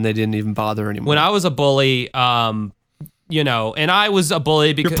bother, and then they didn't even bother anymore. When I was a bully, and I was a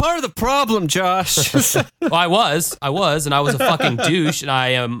bully because you're part of the problem, Josh. Well, I was, and I was a fucking douche,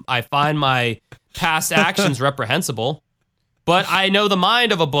 and I find my past actions reprehensible. But I know the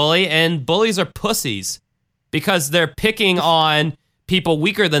mind of a bully, and bullies are pussies because they're picking on people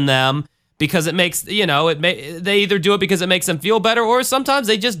weaker than them. Because it makes, they either do it because it makes them feel better, or sometimes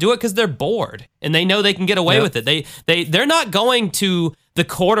they just do it because they're bored and they know they can get away with it. They're not going to the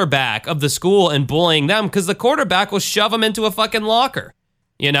quarterback of the school and bullying them because the quarterback will shove them into a fucking locker.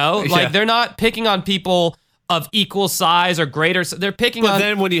 They're not picking on people of equal size or greater. They're picking on. But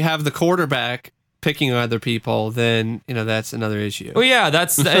then when you have the quarterback picking on other people, then that's another issue. Well, yeah,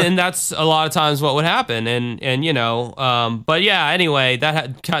 that's a lot of times what would happen, but yeah, anyway,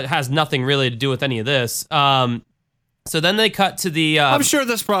 that has nothing really to do with any of this. So So then they cut to the. I'm sure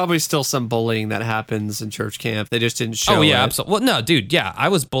there's probably still some bullying that happens in church camp. They just didn't show. Oh yeah, it. absolutely. Well, no, dude. Yeah, I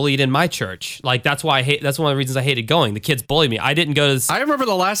was bullied in my church. Like that's why I hate. That's one of the reasons I hated going. The kids bullied me. I didn't go to. This, I remember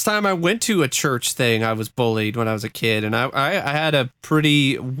the last time I went to a church thing, I was bullied when I was a kid, and I had a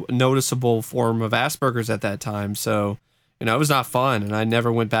pretty noticeable form of Asperger's at that time. So, it was not fun, and I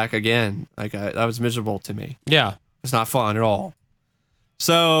never went back again. Like that was miserable to me. yeah. It's not fun at all.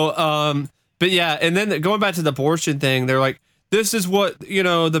 So, but yeah, and then going back to the abortion thing, they're like, this is what,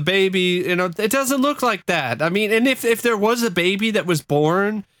 the baby, it doesn't look like that. I mean, and if there was a baby that was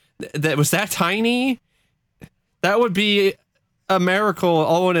born that was that tiny, that would be a miracle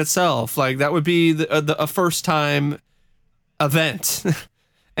all in itself. Like that would be a first time event.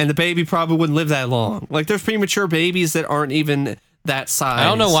 And the baby probably wouldn't live that long. Like there's premature babies that aren't even that size. I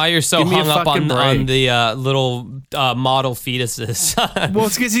don't know why you're so Give me a hung up fucking on break. the little model fetuses. Well,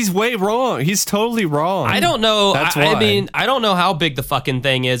 it's because he's way wrong. He's totally wrong. I don't know. That's I why. mean, I don't know how big the fucking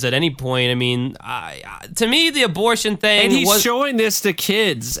thing is at any point. I mean, to me, the abortion thing And he's was showing this to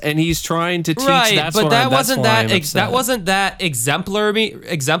kids, and he's trying to teach. right, That's but what that I'm, wasn't that's why that I'm that upset. wasn't that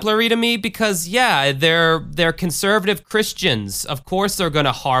exemplary to me because yeah, they're conservative Christians. Of course, they're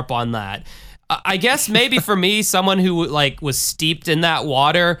gonna harp on that. I guess maybe for me, someone who like was steeped in that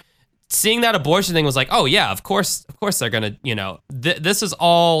water, seeing that abortion thing was like, oh yeah, of course they're gonna, this is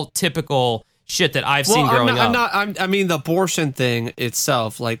all typical shit that I've seen growing up. I mean, the abortion thing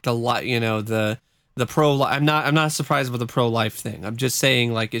itself, like the pro. I'm not surprised about the pro-life thing. I'm just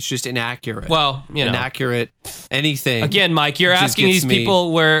saying, like, it's just inaccurate. Well, inaccurate anything. Again, Mike, you're just asking gets these me.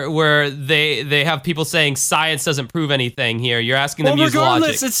 people where they have people saying science doesn't prove anything here. You're asking them to use regardless,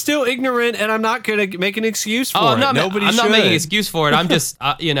 logic. it's still ignorant, and I'm not gonna make an excuse for Oh, it. I'm not Nobody I'm not should. making an excuse for it. I'm just,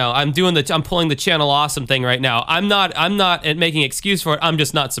 I'm pulling the channel awesome thing right now. I'm not making an excuse for it. I'm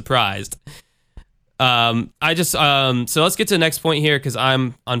just not surprised. So let's get to the next point here because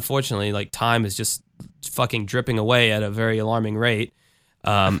I'm unfortunately like time is just fucking dripping away at a very alarming rate.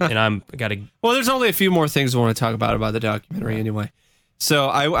 And gotta. Well, there's only a few more things I want to talk about the documentary anyway. So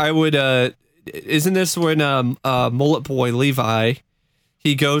I would, isn't this when Mullet Boy Levi,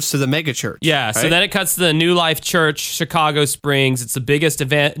 he goes to the mega church? Yeah, so right? then it cuts to the New Life Church, Chicago Springs. It's the biggest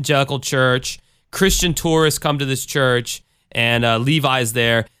evangelical church. Christian tourists come to this church, and Levi's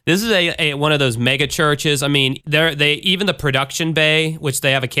there. This is a one of those mega churches. I mean, they even the production bay, which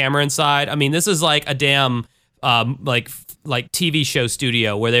they have a camera inside. I mean, this is like a damn like TV show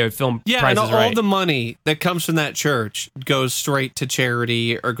studio where they would film. Yeah, Price and is all Right. the money that comes from that church goes straight to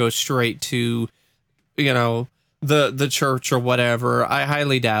charity or goes straight to, the church or whatever. I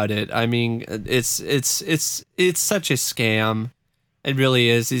highly doubt it. I mean, it's such a scam. It really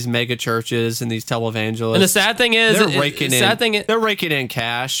is. These mega churches and these televangelists. And the sad thing is, they're raking in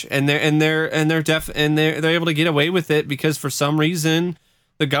cash, and they're able to get away with it because for some reason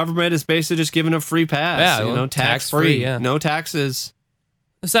the government is basically just giving a free pass. Yeah, well, tax tax-free, free, yeah. no taxes.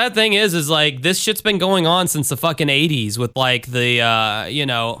 The sad thing is like this shit's been going on since the fucking 80s with like the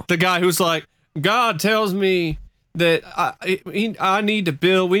The guy who's like, God tells me that we need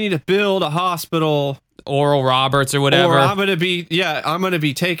to build a hospital. Oral Roberts or whatever. Or I'm gonna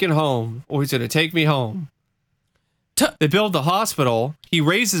be taken home, or he's gonna take me home. They build the hospital. He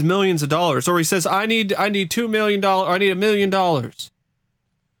raises millions of dollars, or he says, "I need $2 million. I need $1 million,"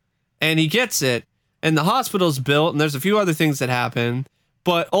 and he gets it. And the hospital's built, and there's a few other things that happen.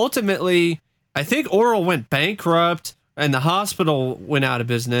 But ultimately, I think Oral went bankrupt, and the hospital went out of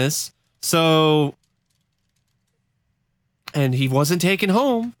business. So, and he wasn't taken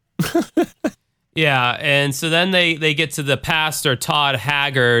home. Yeah, and so then they get to the pastor Todd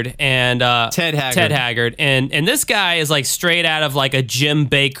Haggard and Ted Haggard. and this guy is like straight out of like a Jim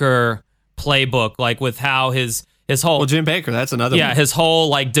Baker playbook, like with how his whole Well, Jim Baker, that's another one. his whole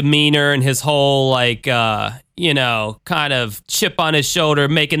like demeanor and his whole like kind of chip on his shoulder,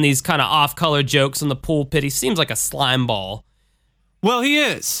 making these kind of off-color jokes in the pulpit. He seems like a slime ball. Well, he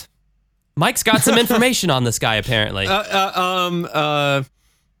is. Mike's got some information on this guy apparently.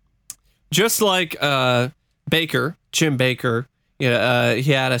 Just like Baker, Jim Baker, he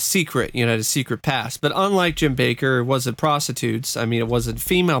had a secret past. But unlike Jim Baker, it wasn't prostitutes. I mean, it wasn't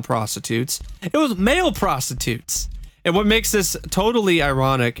female prostitutes. It was male prostitutes. And what makes this totally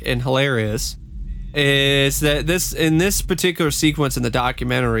ironic and hilarious is that in this particular sequence in the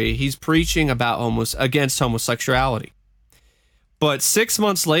documentary, he's preaching about against homosexuality. But 6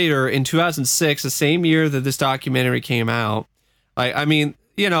 months later, in 2006, the same year that this documentary came out,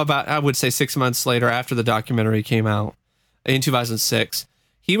 about, I would say 6 months later after the documentary came out in 2006,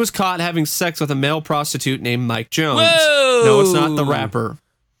 he was caught having sex with a male prostitute named Mike Jones. Whoa! No, it's not the rapper.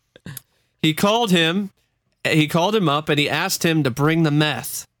 He called him he called him up and he asked him to bring the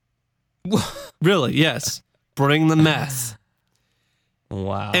meth. Really? Yes. Bring the meth.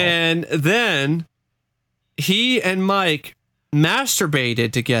 Wow. And then he and Mike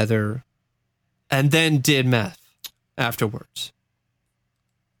masturbated together and then did meth afterwards.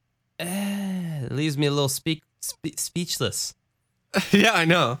 It leaves me a little speechless. Yeah, I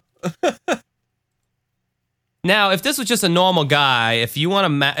know. Now, if this was just a normal guy, if you want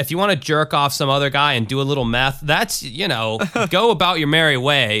to jerk off some other guy and do a little meth, that's, go about your merry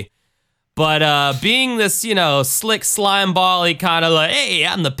way. But being this, slick slime bally kind of like, hey,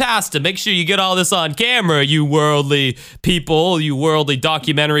 I'm the pastor, make sure you get all this on camera, you worldly people, you worldly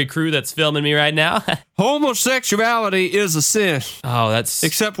documentary crew that's filming me right now. Homosexuality is a sin. Oh, that's...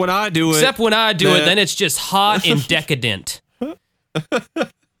 Except when I do it. Except when I do it, then it's just hot and decadent.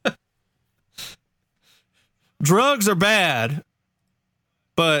 Drugs are bad,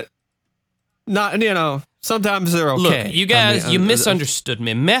 but not, sometimes they're okay. Look, you guys, you misunderstood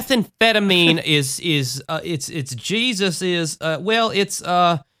me. Methamphetamine is it's Jesus is it's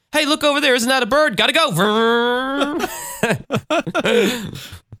hey, look over there, isn't that a bird? Gotta go.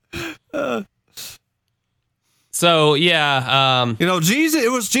 So yeah, Jesus.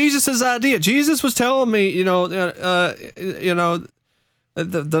 It was Jesus's idea. Jesus was telling me,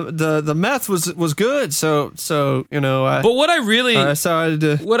 the meth was good. So but what I really decided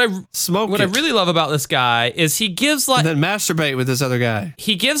to smoke. What I really love about this guy is he gives like and then masturbate with this other guy.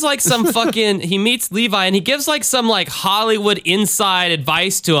 He gives like some fucking. He meets Levi and he gives like some like Hollywood inside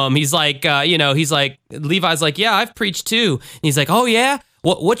advice to him. He's like, he's like Levi's like, yeah, I've preached too. And he's like, oh yeah,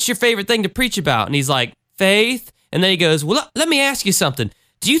 what's your favorite thing to preach about? And he's like, faith. And then he goes, well, let me ask you something.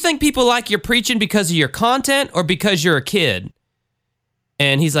 Do you think people like your preaching because of your content or because you're a kid?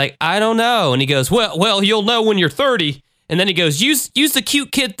 And he's like, I don't know. And he goes, well, you'll know when you're 30. And then he goes, use the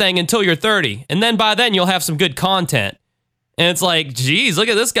cute kid thing until you're 30. And then by then you'll have some good content. And it's like, geez, look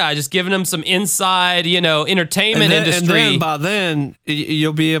at this guy just giving him some inside, entertainment industry. And then by then,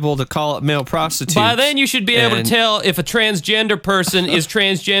 you'll be able to call it male prostitutes. By then, you should be able to tell if a transgender person is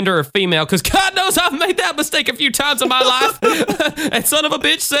transgender or female, because God knows I've made that mistake a few times in my life. And son of a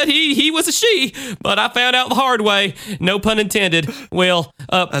bitch said he was a she, but I found out the hard way. No pun intended. Well,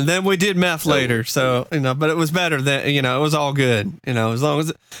 and then we did meth later, so but it was better than it was all good. As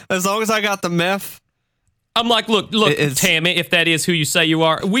long as I got the meth. I'm like, look, Tammy, if that is who you say you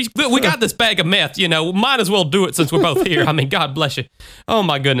are, we got this bag of meth, might as well do it since we're both here. I mean, God bless you. Oh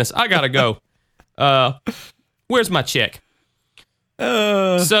my goodness, I gotta go. Where's my check?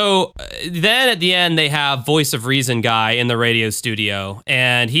 So then at the end, they have Voice of Reason guy in the radio studio,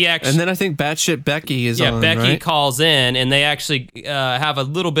 and he actually... And then I think Batshit Becky is on, Becky right? calls in, and they actually have a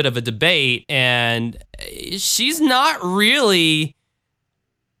little bit of a debate, and she's not really...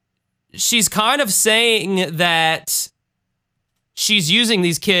 She's kind of saying that she's using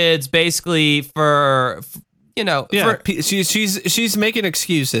these kids basically for she's making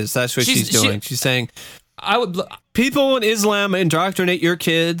excuses. That's what she's doing. She's saying, people in Islam indoctrinate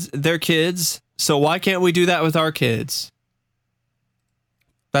their kids. So why can't we do that with our kids?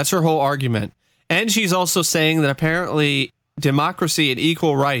 That's her whole argument. And she's also saying that apparently democracy and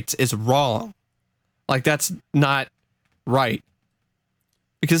equal rights is wrong. Like, that's not right.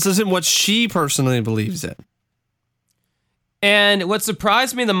 Because this isn't what she personally believes in. And what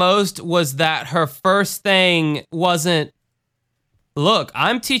surprised me the most was that her first thing wasn't, look,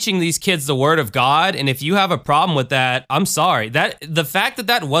 I'm teaching these kids the word of God, and if you have a problem with that, I'm sorry. The fact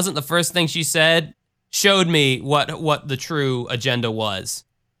that wasn't the first thing she said showed me what the true agenda was.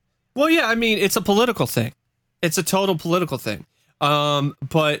 Well, yeah, I mean, it's a political thing. It's a total political thing.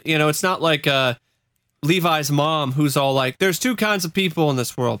 But, it's not like... Levi's mom, who's all like, there's two kinds of people in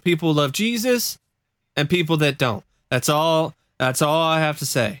this world. People who love Jesus and people that don't. That's all I have to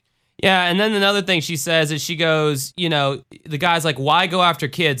say. Yeah, and then another thing she says is she goes, the guy's like, why go after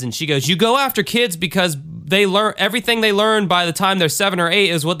kids? And she goes, you go after kids because they learn everything they learn by the time they're 7 or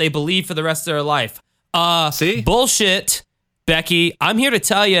 8 is what they believe for the rest of their life. See? Bullshit, Becky. I'm here to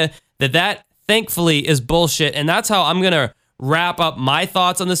tell you that thankfully is bullshit, and that's how I'm going to wrap up my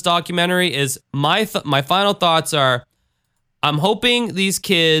thoughts on this documentary. Is my final thoughts are, I'm hoping these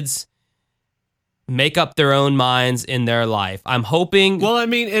kids make up their own minds in their life. I'm hoping... Well, I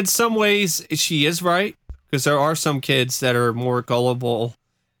mean, in some ways, she is right, because there are some kids that are more gullible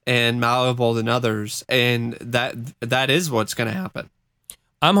and malleable than others, and that is what's going to happen.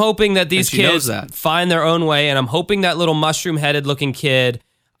 I'm hoping that these kids find their own way, and I'm hoping that little mushroom-headed looking kid,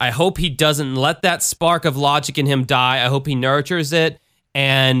 I hope he doesn't let that spark of logic in him die. I hope he nurtures it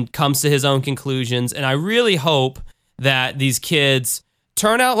and comes to his own conclusions. And I really hope that these kids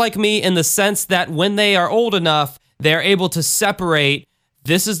turn out like me in the sense that when they are old enough, they're able to separate,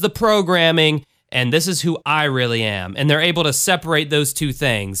 this is the programming and this is who I really am. And they're able to separate those two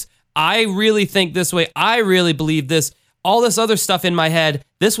things. I really think this way. I really believe this. All this other stuff in my head,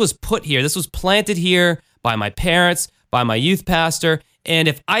 this was put here. This was planted here by my parents, by my youth pastor. And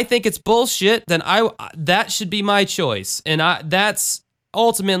if I think it's bullshit, then that should be my choice. And that's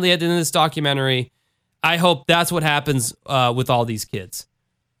ultimately at the end of this documentary. I hope that's what happens with all these kids.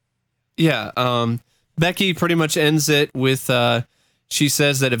 Yeah. Becky pretty much ends it with, she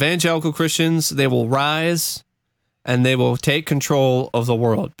says that evangelical Christians, they will rise and they will take control of the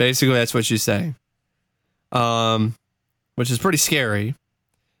world. Basically, that's what she's saying. Which is pretty scary.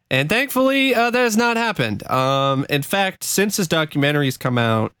 And thankfully, that has not happened. In fact, since this documentary has come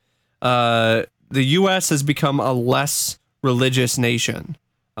out, the U.S. has become a less religious nation.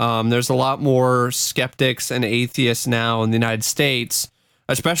 There's a lot more skeptics and atheists now in the United States,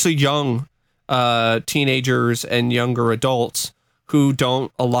 especially young teenagers and younger adults who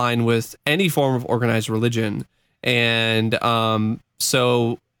don't align with any form of organized religion. And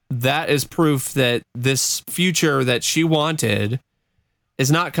so that is proof that this future that she wanted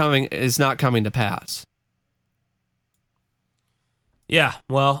is not coming to pass. Yeah,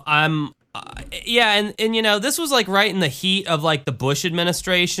 well, and you know, this was like right in the heat of like the Bush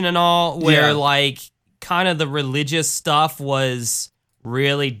administration and all, where like kind of the religious stuff was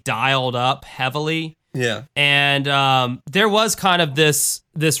really dialed up heavily. Yeah. And there was kind of this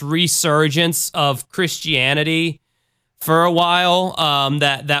resurgence of Christianity for a while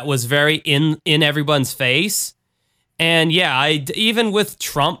that was very in everyone's face. And yeah, even with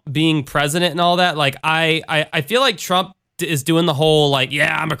Trump being president and all that, like I feel like Trump is doing the whole like,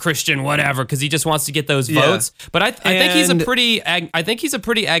 yeah, I'm a Christian, whatever, because he just wants to get those votes. But I think he's a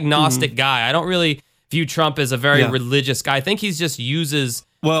pretty agnostic guy. I don't really view Trump as a very religious guy. I think he just uses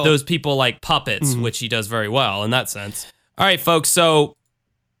those people like puppets, which he does very well in that sense. All right, folks. So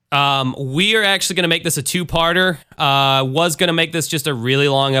we are actually going to make this a two-parter. Was going to make this just a really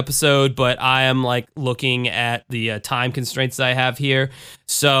long episode, but I am like looking at the time constraints I have here.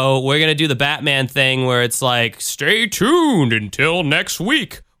 So we're going to do the Batman thing where it's like, stay tuned until next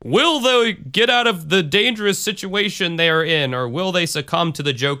week. Will they get out of the dangerous situation they are in, or will they succumb to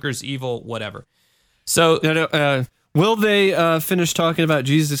the Joker's evil, whatever? So will they finish talking about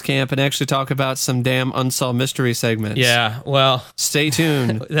Jesus Camp and actually talk about some damn Unsolved Mystery segments? Yeah, well, stay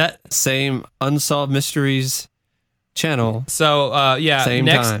tuned. That same Unsolved Mysteries channel. So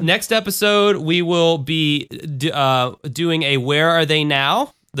next episode we will be doing a Where Are They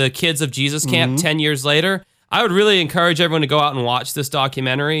Now? The Kids of Jesus Camp 10 years later. I would really encourage everyone to go out and watch this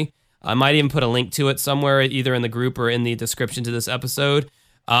documentary. I might even put a link to it somewhere, either in the group or in the description to this episode.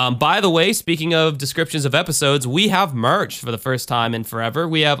 By the way, speaking of descriptions of episodes, we have merch for the first time in forever.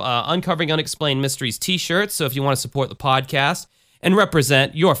 We have Uncovering Unexplained Mysteries t-shirts, so if you want to support the podcast and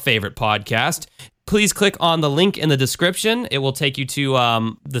represent your favorite podcast, please click on the link in the description. It will take you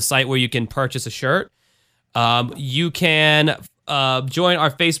to the site where you can purchase a shirt. You can join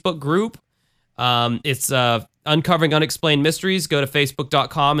our Facebook group. It's Uncovering Unexplained Mysteries. Go to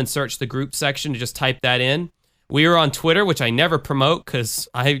facebook.com and search the group section and just type that in. We are on Twitter, which I never promote because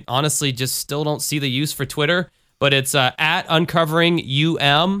I honestly just still don't see the use for Twitter. But it's at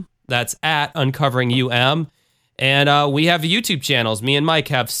UncoveringUM. That's at UncoveringUM. And we have YouTube channels. Me and Mike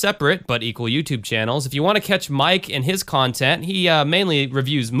have separate but equal YouTube channels. If you want to catch Mike and his content, he mainly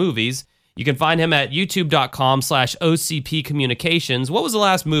reviews movies. You can find him at youtube.com/OCP Communications. What was the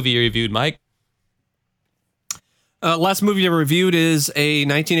last movie you reviewed, Mike? Last movie I reviewed is a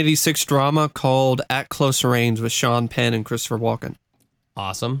 1986 drama called At Closer Range with Sean Penn and Christopher Walken.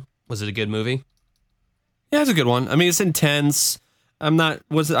 Awesome. Was it a good movie? Yeah, it's a good one. I mean, it's intense. I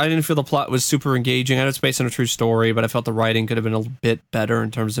didn't feel the plot was super engaging. I know it's based on a true story, but I felt the writing could have been a bit better in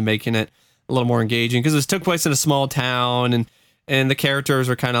terms of making it a little more engaging because it took place in a small town and the characters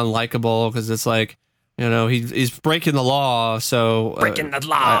are kind of unlikable because it's like, you know, he's breaking the law. So breaking the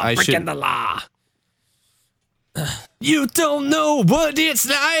law, breaking the law. You don't know what it's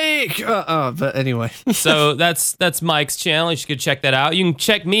like. But anyway. So that's Mike's channel. You should go check that out. You can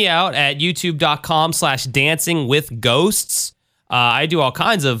check me out at youtube.com/dancingwithghosts. I do all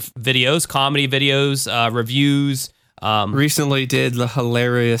kinds of videos, comedy videos, reviews. Recently did the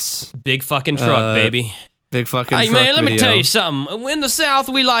hilarious Big Fucking Truck, baby. Big Fucking Truck video. Let me tell you something. In the South,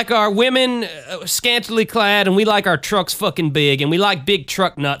 we like our women scantily clad, and we like our trucks fucking big, and we like big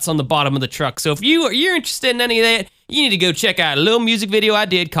truck nuts on the bottom of the truck. So if you're interested in any of that, you need to go check out a little music video I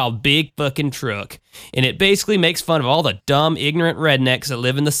did called Big Fucking Truck. And it basically makes fun of all the dumb, ignorant rednecks that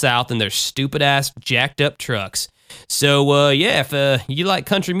live in the South and their stupid-ass, jacked-up trucks. So, yeah, if you like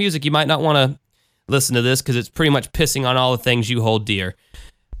country music, you might not want to listen to this because it's pretty much pissing on all the things you hold dear.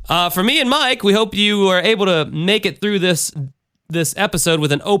 For me and Mike, we hope you are able to make it through this episode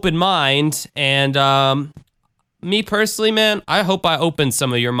with an open mind. And me personally, man, I hope I opened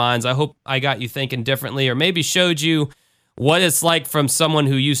some of your minds. I hope I got you thinking differently, or maybe showed you what it's like from someone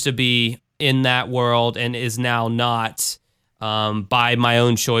who used to be in that world and is now not, by my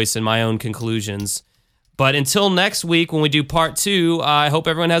own choice and my own conclusions. But until next week when we do part 2, I hope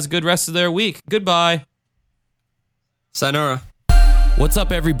everyone has a good rest of their week. Goodbye. Sayonara. What's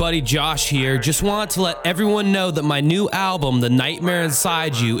up, everybody? Josh here. Just wanted to let everyone know that my new album, The Nightmare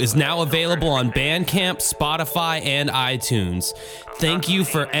Inside You, is now available on Bandcamp, Spotify, and iTunes. Thank you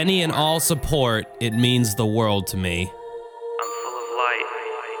for any and all support. It means the world to me.